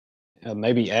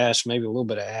 maybe ash, maybe a little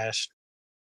bit of ash.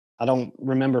 I don't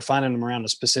remember finding them around a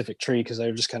specific tree because they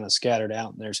were just kind of scattered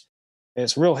out. And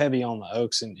it's real heavy on the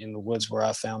oaks in the woods where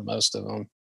I found most of them.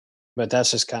 But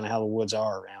that's just kind of how the woods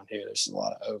are around here. There's a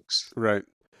lot of oaks. Right.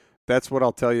 That's what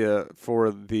I'll tell you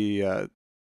for the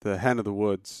hen of the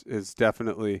woods is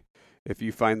definitely if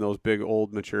you find those big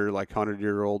old mature like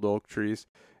 100-year-old oak trees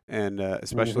and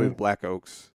especially the black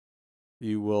oaks,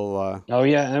 you will. Oh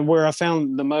yeah, and where I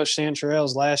found the most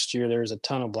chanterelles last year, there's a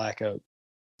ton of black oak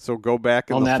So go back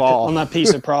in on the that fall. on that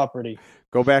piece of property.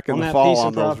 Go back in on the that fall piece on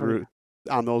of those property.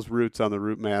 roots on the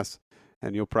root mass,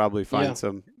 and you'll probably find Yeah.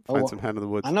 some Oh, some hen of the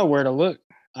woods. I know where to look.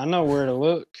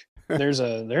 There's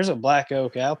a black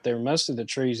oak out there. Most of the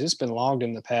trees, it's been logged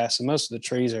in the past, and most of the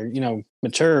trees are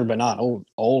mature but not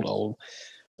old.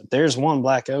 But there's one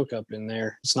black oak up in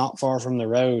there. It's not far from the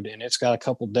road, and it's got a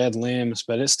couple dead limbs,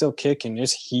 but it's still kicking.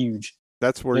 It's huge.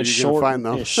 That's where It's you're short. gonna find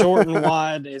them. It's short and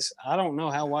wide. I don't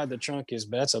know how wide the trunk is,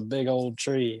 but that's a big old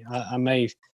tree.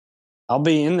 I'll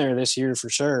be in there this year for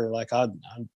sure. Like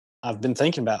I've been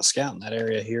thinking about scouting that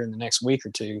area here in the next week or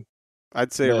two.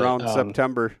 I'd say But, around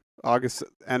September, end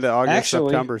of August, actually-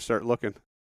 September, start looking.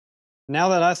 Now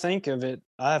that I think of it,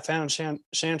 I found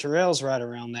chanterelles right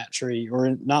around that tree,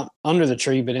 or not under the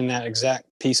tree, but in that exact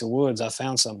piece of woods. I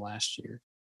found some last year.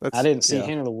 I didn't see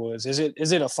hen of the woods. Is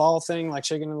it a fall thing like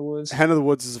chicken of the woods? Hen of the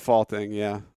woods is a fall thing,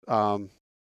 yeah.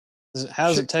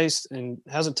 How's it taste and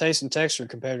texture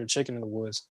compared to chicken of the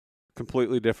woods?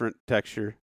 Completely different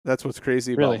texture. That's what's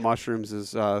crazy Really? about mushrooms is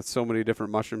so many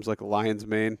different mushrooms like a lion's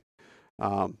mane,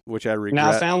 which I regret. Now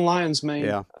I found lion's mane.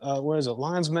 Yeah. What is it?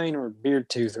 Lion's mane or beard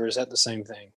tooth, or is that the same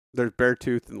thing? There's bear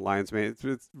tooth and lion's mane.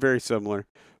 It's very similar,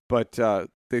 but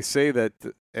they say that,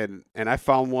 and I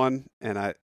found one, and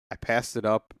I passed it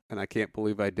up, and I can't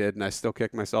believe I did, and I still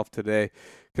kick myself today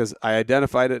because I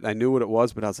identified it, and I knew what it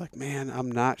was, but I was like, man, I'm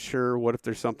not sure. What if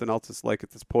there's something else that's like it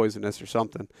that's poisonous or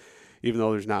something, even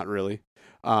though there's not really.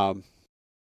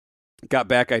 Got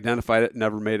back, identified it,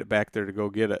 never made it back there to go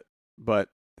get it, but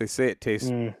they say it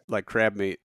tastes like crab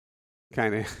meat.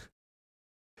 Kind of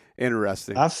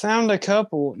interesting. I found a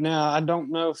couple. Now I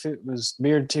don't know if it was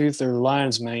beard tooth or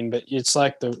lion's mane, but it's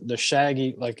like the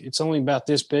shaggy, like it's only about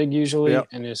this big usually, Yep.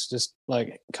 and it's just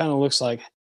like kind of looks like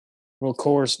real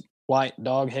coarse white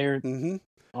dog hair,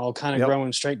 all kind of Yep.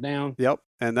 growing straight down. Yep,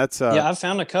 and that's Yeah, I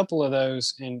found a couple of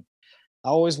those, and I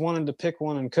always wanted to pick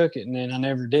one and cook it, and then I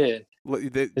never did.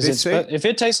 they say If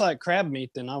it tastes like crab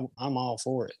meat, then I'm all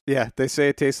for it. yeah, they say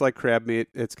it tastes like crab meat.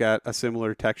 It's got a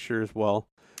similar texture as well,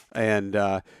 and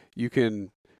you can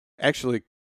actually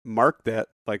mark that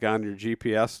like on your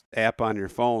GPS app on your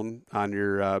phone, on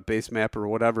your base map or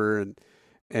whatever,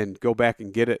 and go back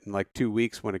and get it in like 2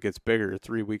 weeks when it gets bigger, or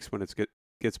 3 weeks when it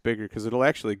gets bigger, because it'll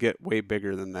actually get way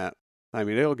bigger than that. I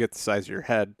mean, it'll get the size of your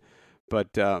head,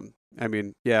 but I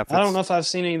mean, yeah. I don't know if I've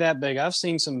seen any that big. I've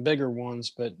seen some bigger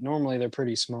ones, but normally they're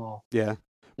pretty small. Yeah,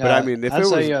 but I mean, if I'd it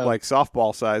was say, like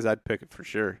softball size, I'd pick it for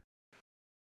sure.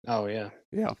 Oh yeah.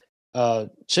 Yeah.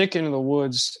 Chicken of the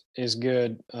woods is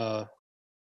good.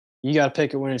 You got to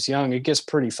pick it when it's young. It gets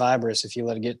pretty fibrous if you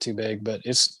let it get too big, but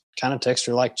it's kind of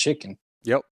texture like chicken.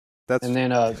 Yep. And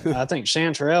then I think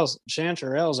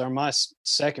chanterelles are my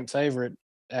second favorite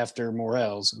after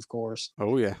morels, of course.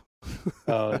 Oh yeah.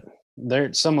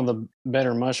 They're some of the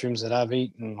better mushrooms that I've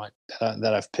eaten, like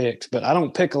that I've picked. But I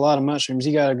don't pick a lot of mushrooms.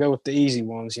 You got to go with the easy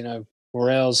ones,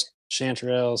 morels,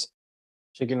 chanterelles,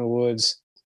 chicken of the woods,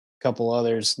 a couple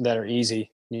others that are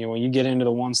easy. When you get into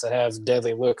the ones that have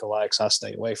deadly lookalikes, I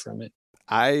stay away from it.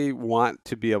 I want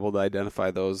to be able to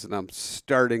identify those, and I'm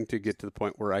starting to get to the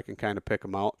point where I can kind of pick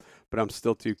them out, but I'm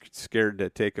still too scared to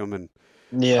take them and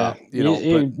Yeah, but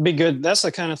it'd be good. That's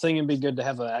the kind of thing. It'd be good to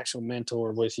have an actual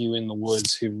mentor with you in the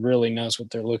woods who really knows what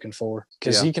they're looking for.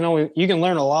 Because you can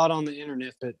learn a lot on the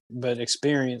internet, but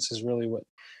experience is really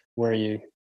where you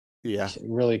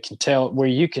really can tell, where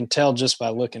you can tell just by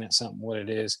looking at something what it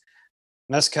is.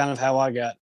 And that's kind of how I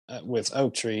got with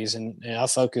oak trees, and I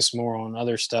focus more on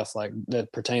other stuff like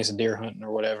that pertains to deer hunting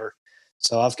or whatever.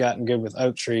 So I've gotten good with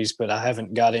oak trees, but I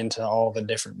haven't got into all the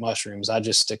different mushrooms. I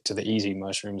just stick to the easy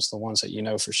mushrooms, the ones that you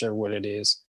know for sure what it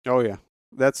is. Oh yeah,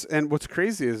 and what's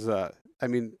crazy is, I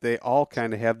mean, they all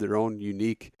kind of have their own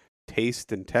unique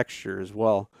taste and texture as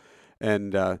well,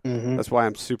 and that's why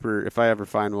I'm super. If I ever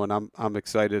find one, I'm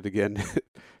excited again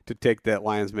to take that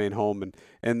lion's mane home,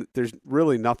 and there's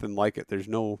really nothing like it. There's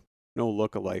no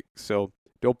look-alike, so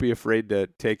don't be afraid to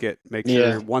take it. Make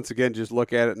sure, once again, just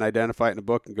look at it and identify it in a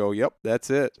book and go, yep, that's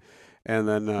it. And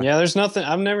then there's nothing.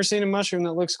 I've never seen a mushroom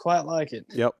that looks quite like it.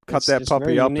 Yep, cut that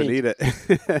puppy up and eat it.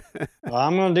 Well,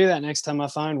 I'm going to do that next time I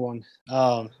find one.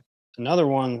 Another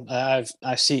one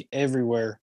I see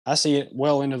everywhere. I see it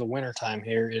well into the wintertime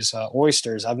here is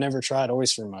oysters. I've never tried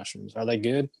oyster mushrooms. Are they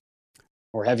good?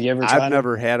 Or have you ever tried them? I've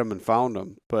never had them and found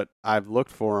them, but I've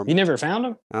looked for them. You never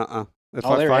found them?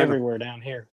 They're everywhere down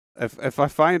here. If I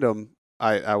find them,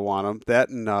 I want them. That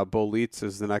and Bolitz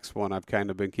is the next one I've kind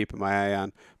of been keeping my eye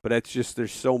on. But it's just,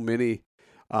 there's so many.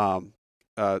 A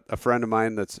friend of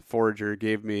mine that's a forager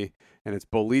gave me, and it's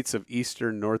Bolitz of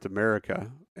Eastern North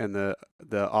America, and the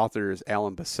author is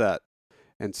Alan Bassett.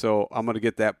 And so I'm going to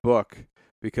get that book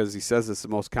because he says it's the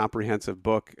most comprehensive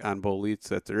book on Bolitz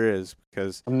that there is.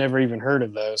 Because I've never even heard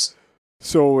of those.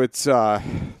 So it's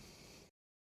I'm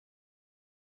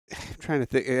trying to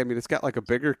think. I mean, it's got like a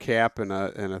bigger cap and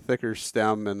a thicker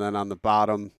stem, and then on the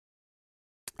bottom,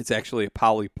 it's actually a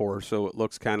polypore, so it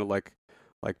looks kind of like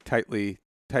tightly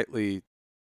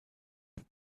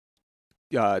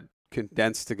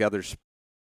condensed together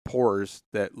pores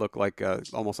that look like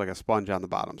almost like a sponge on the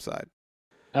bottom side.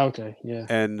 Okay, yeah.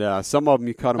 And some of them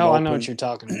you cut them open. I know what you're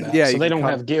talking about. Yeah, so they don't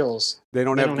have gills. They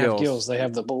don't have gills. They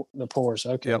have the pores.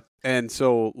 Okay. Yep. And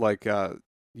so like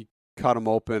you cut them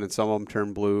open, and some of them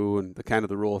turn blue. And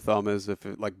the rule of thumb is if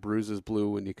it like bruises blue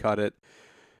when you cut it,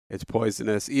 it's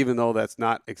poisonous. Even though that's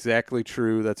not exactly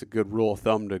true, that's a good rule of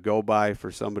thumb to go by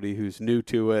for somebody who's new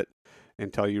to it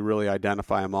until you really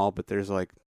identify them all. But there's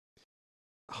like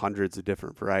hundreds of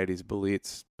different varieties of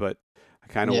Bolitz. But I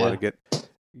kind of want to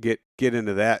get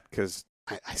into that because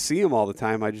I see them all the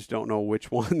time. I just don't know which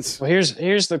ones. Well,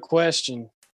 here's the question.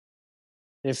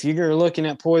 If you're looking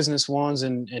at poisonous ones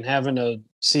and having to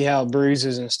see how it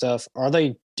bruises and stuff,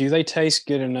 do they taste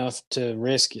good enough to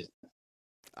risk it?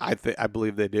 I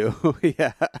believe they do.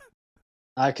 Yeah.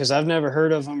 Because I've never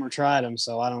heard of them or tried them,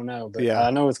 so I don't know. But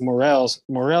I know with morels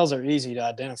are easy to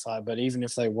identify, but even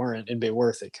if they weren't, it'd be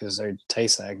worth it because they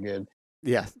taste that good.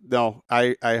 Yeah, no,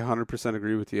 I 100%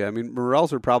 agree with you. I mean,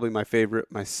 morels are probably my favorite.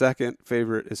 My second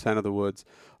favorite is Hen of the Woods,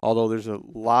 although there's a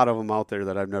lot of them out there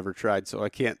that I've never tried, so I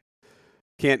can't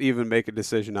even make a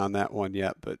decision on that one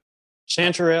yet. But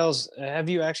chanterelles, have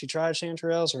you actually tried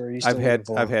chanterelles, or are you still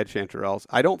I've had chanterelles.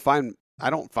 I don't find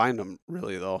them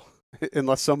really though,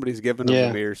 unless somebody's given them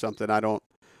to me or something. I don't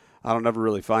ever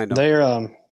really find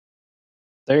them.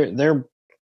 They're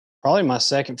probably my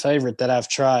second favorite that I've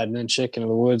tried, and then Chicken of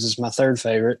the Woods is my third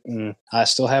favorite, and I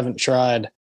still haven't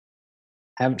tried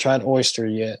oyster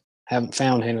yet. Haven't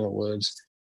found Hen of the Woods.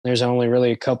 There's only really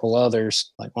a couple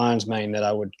others like lion's mane that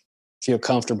I would feel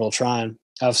comfortable trying.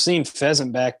 I've seen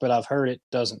pheasant back, but I've heard it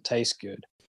doesn't taste good.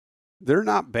 They're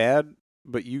not bad,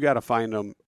 but you got to find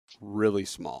them really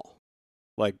small,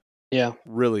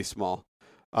 really small.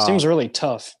 Seems really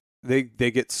tough. They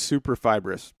get super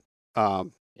fibrous.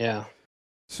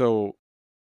 So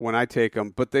when I take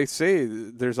them, but they say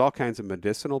there's all kinds of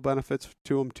medicinal benefits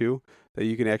to them too, that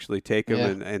you can actually take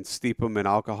them and steep them in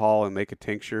alcohol and make a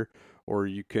tincture, or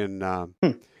you can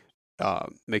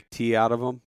make tea out of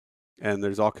them. And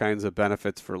there's all kinds of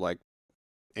benefits for like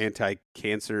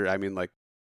anti-cancer. I mean, like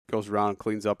goes around and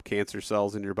cleans up cancer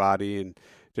cells in your body and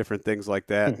different things like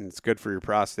that. And it's good for your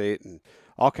prostate and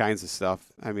all kinds of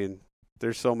stuff. I mean,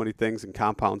 there's so many things and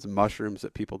compounds and mushrooms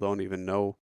that people don't even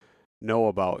know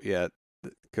about yet,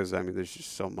 because I mean there's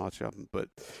just so much of them. But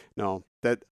no,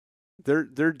 that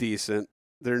they're decent.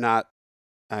 They're not,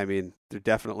 I mean, they're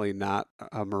definitely not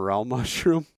a morel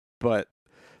mushroom, but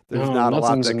there's not a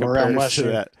lot that compares to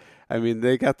that. I mean,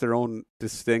 they got their own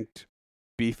distinct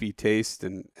beefy taste,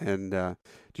 and do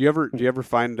you ever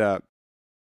find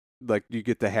like you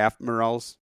get the half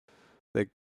morels, like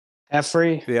half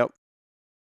free? Yep.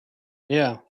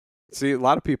 Yeah. See, a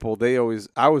lot of people,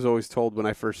 I was always told when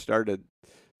I first started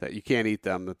that you can't eat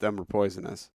them, that them are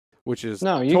poisonous. which is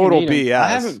No, you total can eat 'em. BS. I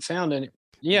haven't found any.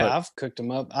 Yeah, But- I've cooked them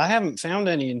up. I haven't found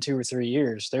any in 2 or 3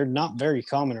 years. They're not very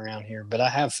common around here, but I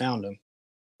have found them.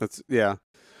 That's yeah.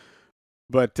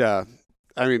 But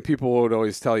I mean, people would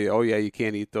always tell you, "Oh yeah, you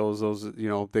can't eat those. Those,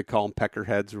 they call them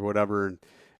peckerheads or whatever,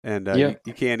 and Yep.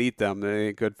 you can't eat them. They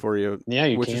ain't good for you." Yeah,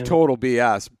 you which can. is total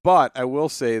BS. But I will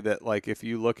say that, like, if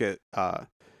you look at the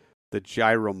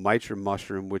gyromitra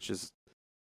mushroom, which is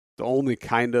the only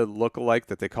kind of look-alike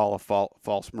that they call a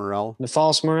false morel. The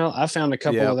false morel, I found a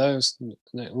couple Yep. of those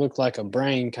that look like a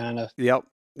brain kind of. Yep.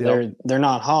 They're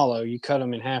not hollow. You cut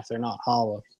them in half, they're not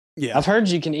hollow. Yeah. I've heard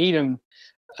you can eat them.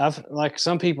 Like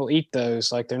some people eat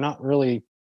those, like they're not really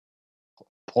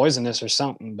poisonous or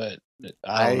something, but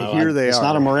I don't know. hear they it's are.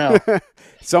 not a morel.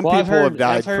 Some Well, people have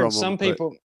died I've heard from some them. But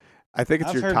people. I think it's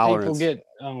I've your heard tolerance. people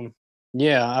get.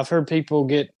 Yeah, I've heard people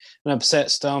get an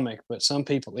upset stomach, but some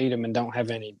people eat them and don't have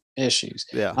any issues.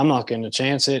 Yeah. I'm not going to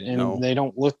chance it, and No. they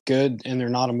don't look good, and they're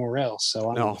not a morel. So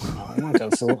I'm No. not going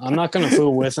to fool. I'm not going to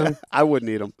fool with them. I wouldn't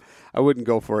eat them. I wouldn't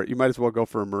go for it. You might as well go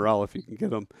for a morel if you can get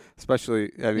them. Especially,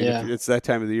 I mean, Yeah. if it's that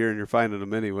time of the year and you're finding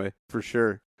them anyway, for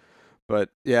sure. But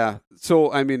yeah,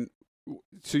 so I mean,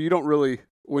 so you don't really,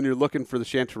 when you're looking for the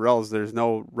chanterelles, there's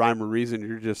no rhyme or reason.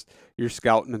 You're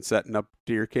scouting and setting up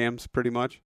deer cams pretty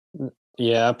much.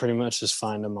 Yeah, I pretty much just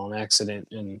find them on accident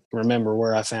and remember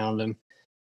where I found them.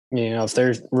 If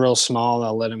they're real small,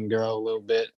 I'll let them grow a little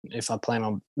bit. If I plan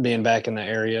on being back in the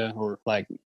area, or like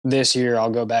this year,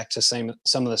 I'll go back to some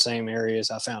of the same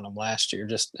areas I found them last year,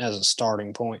 just as a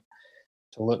starting point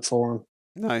to look for them.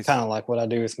 Nice. Kind of like what I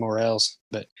do with morels.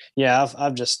 But yeah,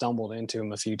 I've just stumbled into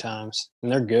them a few times,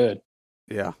 and they're good.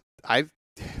 Yeah. I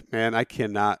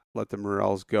cannot let the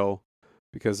morels go,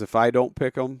 because if I don't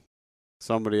pick them,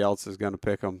 somebody else is going to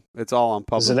pick them. It's all on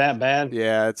public. Is it that bad?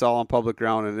 Yeah, it's all on public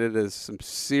ground, and it is some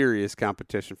serious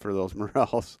competition for those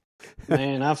morels.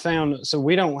 Man, I found, so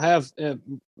we don't have,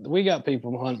 we got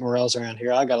people who hunt morels around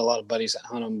here. I got a lot of buddies that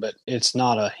hunt them, but it's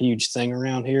not a huge thing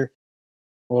around here.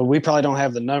 Well, we probably don't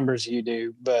have the numbers you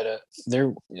do, but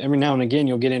there, every now and again,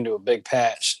 you'll get into a big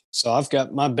patch. So I've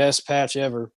got my best patch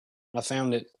ever. I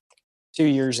found it 2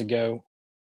 years ago,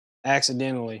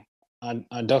 accidentally.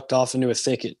 I ducked off into a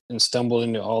thicket and stumbled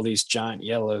into all these giant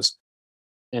yellows,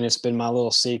 and it's been my little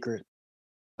secret.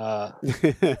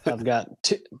 I've got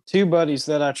two buddies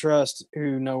that I trust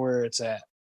who know where it's at,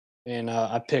 and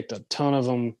I picked a ton of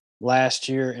them last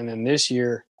year, and then this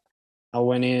year I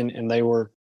went in and they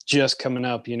were just coming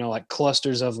up, like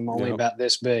clusters of them only Yep. about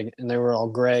this big, and they were all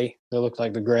gray. They looked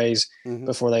like the grays Mhm.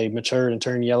 before they matured and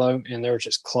turned yellow, and there were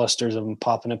just clusters of them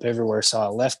popping up everywhere. So I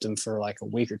left them for like a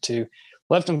week or two.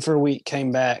 Left them for a week,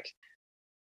 came back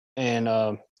and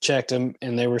checked them,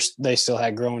 and they still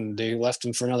had growing to do. Left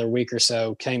them for another week or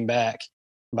so, came back.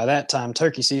 By that time,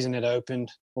 turkey season had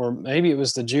opened, or maybe it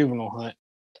was the juvenile hunt.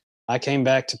 I came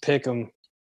back to pick them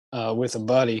with a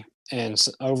buddy, and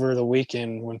over the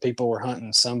weekend when people were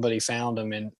hunting, somebody found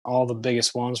them, and all the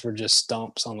biggest ones were just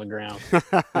stumps on the ground.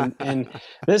 and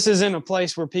this is in a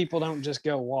place where people don't just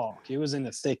go walk. It was in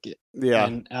a thicket. Yeah.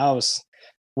 And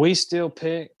we still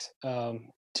picked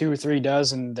 2 or 3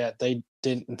 dozen that they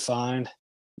didn't find,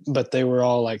 but they were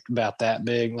all like about that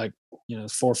big, like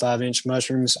 4 or 5 inch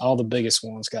mushrooms. All the biggest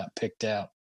ones got picked out.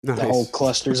 Nice. The whole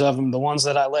clusters of them, the ones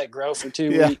that I let grow for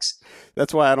 2 Yeah. weeks.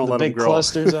 That's why I don't The let them big grow.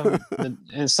 clusters of them,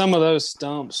 and some of those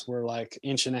stumps were like 1.5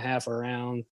 inches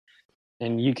around,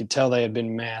 and you could tell they had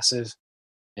been massive.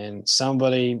 And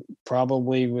somebody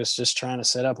probably was just trying to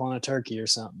set up on a turkey or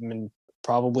something, and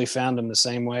probably found them the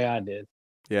same way I did.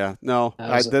 Yeah, no,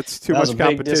 that's too that was much a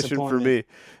big competition for disappointment. me.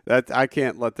 That I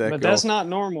can't let that But go. that's not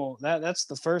normal. That's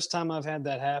the first time I've had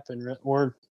that happen.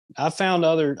 Or I found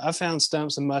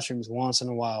stumps and mushrooms once in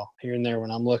a while here and there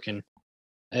when I'm looking.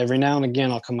 Every now and again,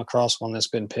 I'll come across one that's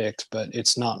been picked, but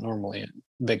it's not normally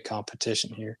a big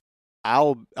competition here.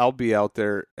 I'll be out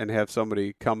there and have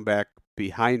somebody come back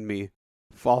behind me,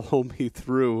 follow me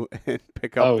through, and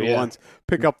pick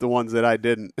up the ones that I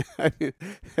didn't. I mean,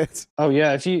 Oh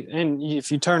yeah, if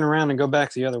you turn around and go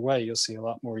back the other way, you'll see a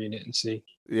lot more you didn't see.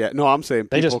 yeah, no, I'm saying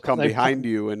They people just- come they- behind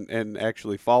you and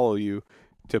actually follow you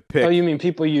to pick. Oh, you mean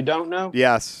people you don't know?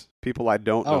 Yes, people I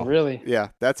don't know. Oh, really? Yeah,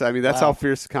 that's how Wow.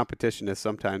 fierce the competition is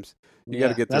sometimes. You got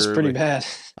to get there That's pretty early. bad.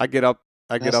 I get up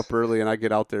That's- early and I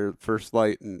get out there first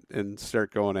light and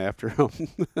start going after them.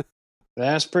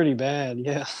 That's pretty bad.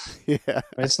 Yeah. Yeah.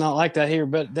 It's not like that here.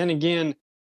 But then again,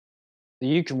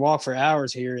 you could walk for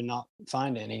hours here and not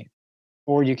find any.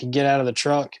 Or you could get out of the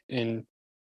truck and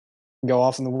go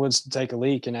off in the woods to take a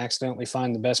leak and accidentally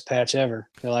find the best patch ever.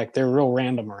 They're real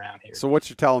random around here. So what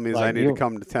you're telling me is Like, I need to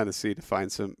come to Tennessee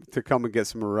to come and get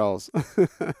some morels.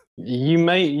 You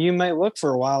may look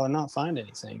for a while and not find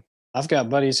anything. I've got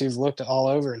buddies who've looked all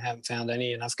over and haven't found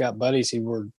any, and I've got buddies who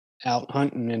were out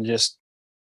hunting and just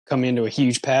come into a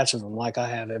huge patch of them, like I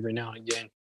have every now and again.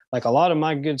 Like, a lot of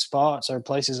my good spots are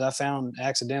places I found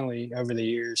accidentally over the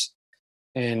years.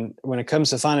 And when it comes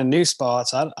to finding new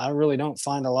spots, I really don't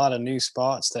find a lot of new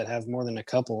spots that have more than a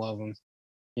couple of them.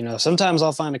 Sometimes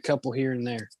I'll find a couple here and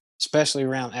there, especially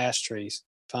around ash trees.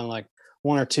 Find like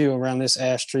one or two around this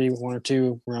ash tree, one or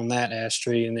two around that ash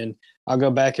tree, and then I'll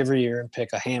go back every year and pick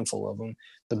a handful of them.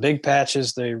 The big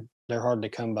patches, they're hard to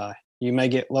come by. You may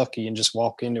get lucky and just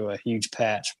walk into a huge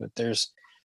patch, but they're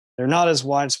not as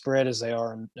widespread as they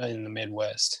are in the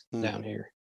Midwest down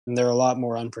here. And they're a lot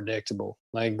more unpredictable.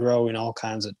 They grow in all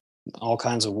kinds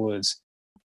of woods.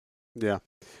 Yeah.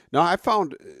 No, I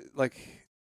found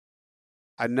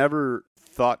I never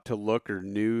thought to look or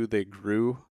knew they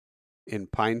grew in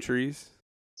pine trees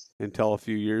until a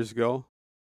few years ago,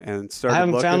 and started. I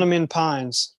haven't looking. found them in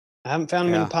pines. I haven't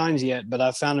found them in pines yet, but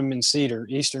I found them in cedar,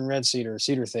 eastern red cedar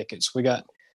thickets. We got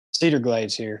cedar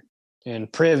glades here, and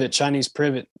Chinese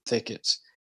privet thickets.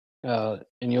 And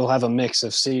you'll have a mix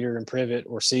of cedar and privet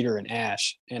or cedar and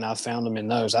ash. And I found them in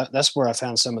those. That's where I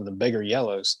found some of the bigger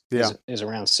yellows is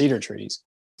around cedar trees.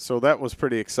 So that was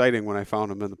pretty exciting when I found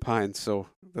them in the pines. So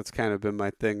that's kind of been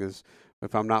my thing, is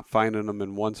if I'm not finding them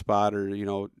in one spot or,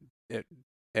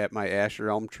 at my ash or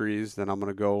elm trees, then I'm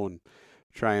going to go and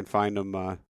try and find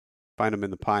them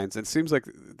in the pines. And it seems like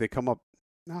they come up,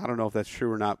 I don't know if that's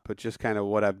true or not, but just kind of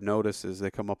what I've noticed is they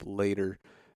come up later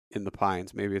in the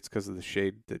pines. Maybe it's because of the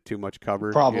shade, that too much cover.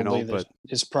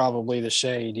 It's probably the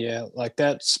shade. Yeah. Like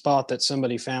that spot that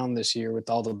somebody found this year with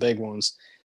all the big ones,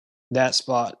 that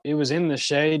spot, it was in the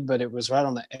shade, but it was right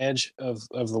on the edge of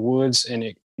the woods, and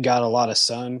it got a lot of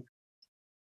sun.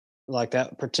 Like,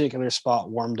 that particular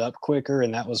spot warmed up quicker,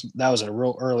 and that was a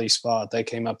real early spot. They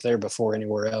came up there before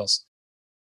anywhere else.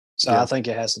 So I think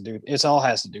it all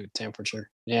has to do with temperature.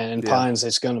 Yeah. In pines,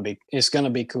 it's going to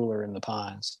be cooler in the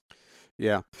pines.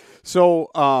 Yeah.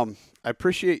 So, I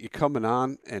appreciate you coming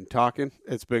on and talking.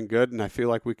 It's been good, and I feel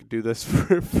like we could do this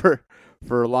for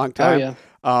a long time.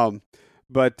 Oh, yeah.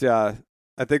 But I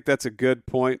think that's a good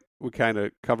point. We kind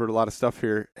of covered a lot of stuff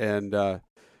here, and a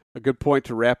good point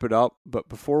to wrap it up. But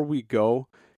before we go,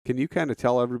 can you kind of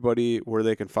tell everybody where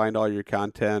they can find all your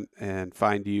content and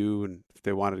find you, and if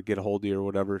they wanted to get a hold of you or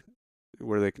whatever,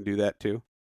 where they can do that too?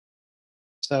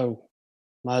 So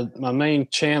my main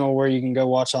channel where you can go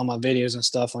watch all my videos and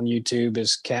stuff on YouTube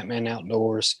is Catman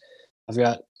Outdoors. I've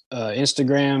got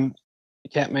Instagram,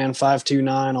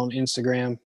 Catman529 on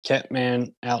Instagram,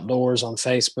 Catman Outdoors on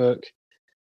Facebook,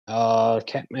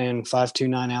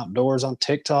 Catman529 Outdoors on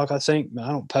TikTok, I think. But I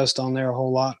don't post on there a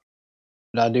whole lot,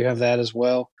 but I do have that as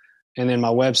well. And then my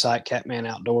website,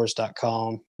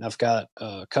 catmanoutdoors.com. I've got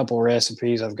a couple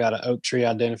recipes. I've got an oak tree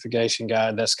identification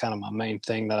guide. That's kind of my main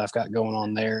thing that I've got going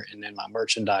on there. And then my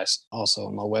merchandise also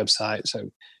on my website. So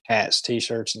hats,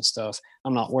 t-shirts and stuff.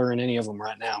 I'm not wearing any of them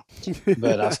right now,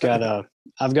 but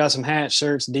I've got some hats,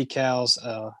 shirts, decals.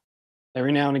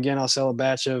 Every now and again, I'll sell a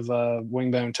batch of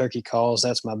wingbone turkey calls.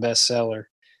 That's my best seller,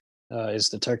 is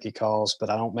the turkey calls, but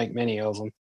I don't make many of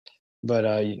them.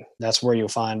 But that's where you'll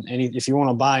find if you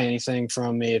want to buy anything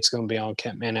from me, it's going to be on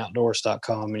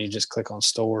catmanoutdoors.com, and you just click on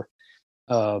store.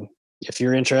 If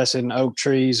you're interested in oak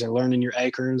trees and learning your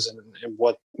acorns and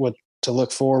what to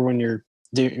look for when you're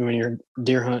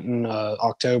deer hunting,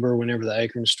 October, whenever the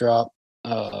acorns drop,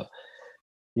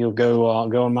 you'll go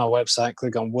on my website,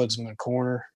 click on Woodsman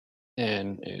Corner,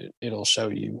 and it'll show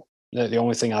you. The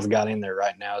only thing I've got in there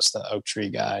right now is the oak tree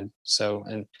guide. So,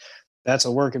 and that's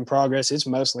a work in progress. It's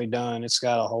mostly done. It's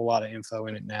got a whole lot of info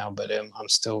in it now, but I'm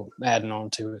still adding on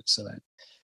to it. So that,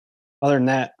 other than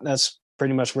that, that's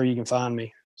pretty much where you can find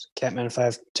me.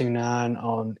 Catman529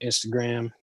 on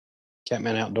Instagram,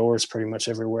 Catman Outdoors, pretty much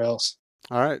everywhere else.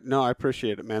 All right. No, I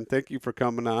appreciate it, man. Thank you for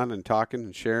coming on and talking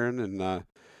and sharing and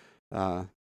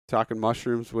talking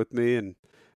mushrooms with me.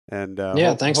 And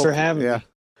thanks for having me.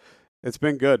 It's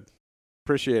been good.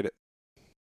 Appreciate it.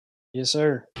 Yes,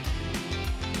 sir.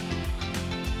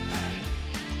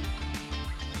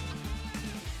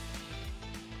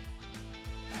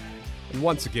 And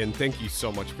once again, thank you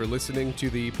so much for listening to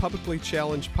the Publicly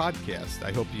Challenged podcast.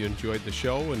 I hope you enjoyed the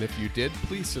show, and if you did,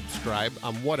 please subscribe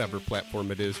on whatever platform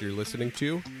it is you're listening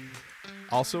to.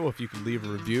 Also, if you could leave a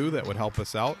review, that would help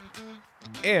us out.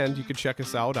 And you can check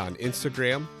us out on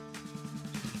Instagram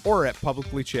or at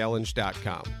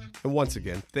publiclychallenged.com. And once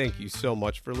again, thank you so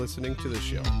much for listening to the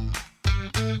show.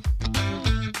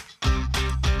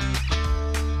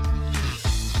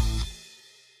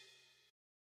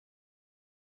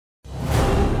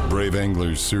 Brave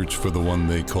anglers search for the one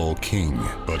they call king,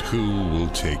 but who will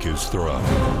take his throne?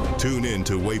 Tune in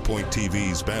to Waypoint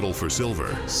TV's Battle for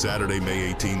Silver, Saturday,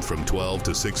 May 18th from 12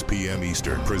 to 6 p.m.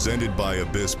 Eastern, presented by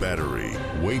Abyss Battery.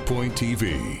 Waypoint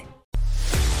TV.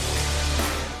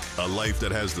 A life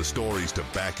that has the stories to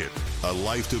back it. A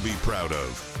life to be proud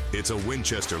of. It's a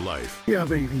Winchester life. Yeah,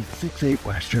 baby. 6'8"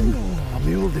 Western. Oh,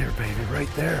 mule deer, baby, right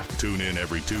there. Tune in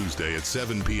every Tuesday at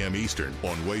 7 p.m. Eastern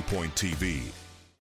on Waypoint TV.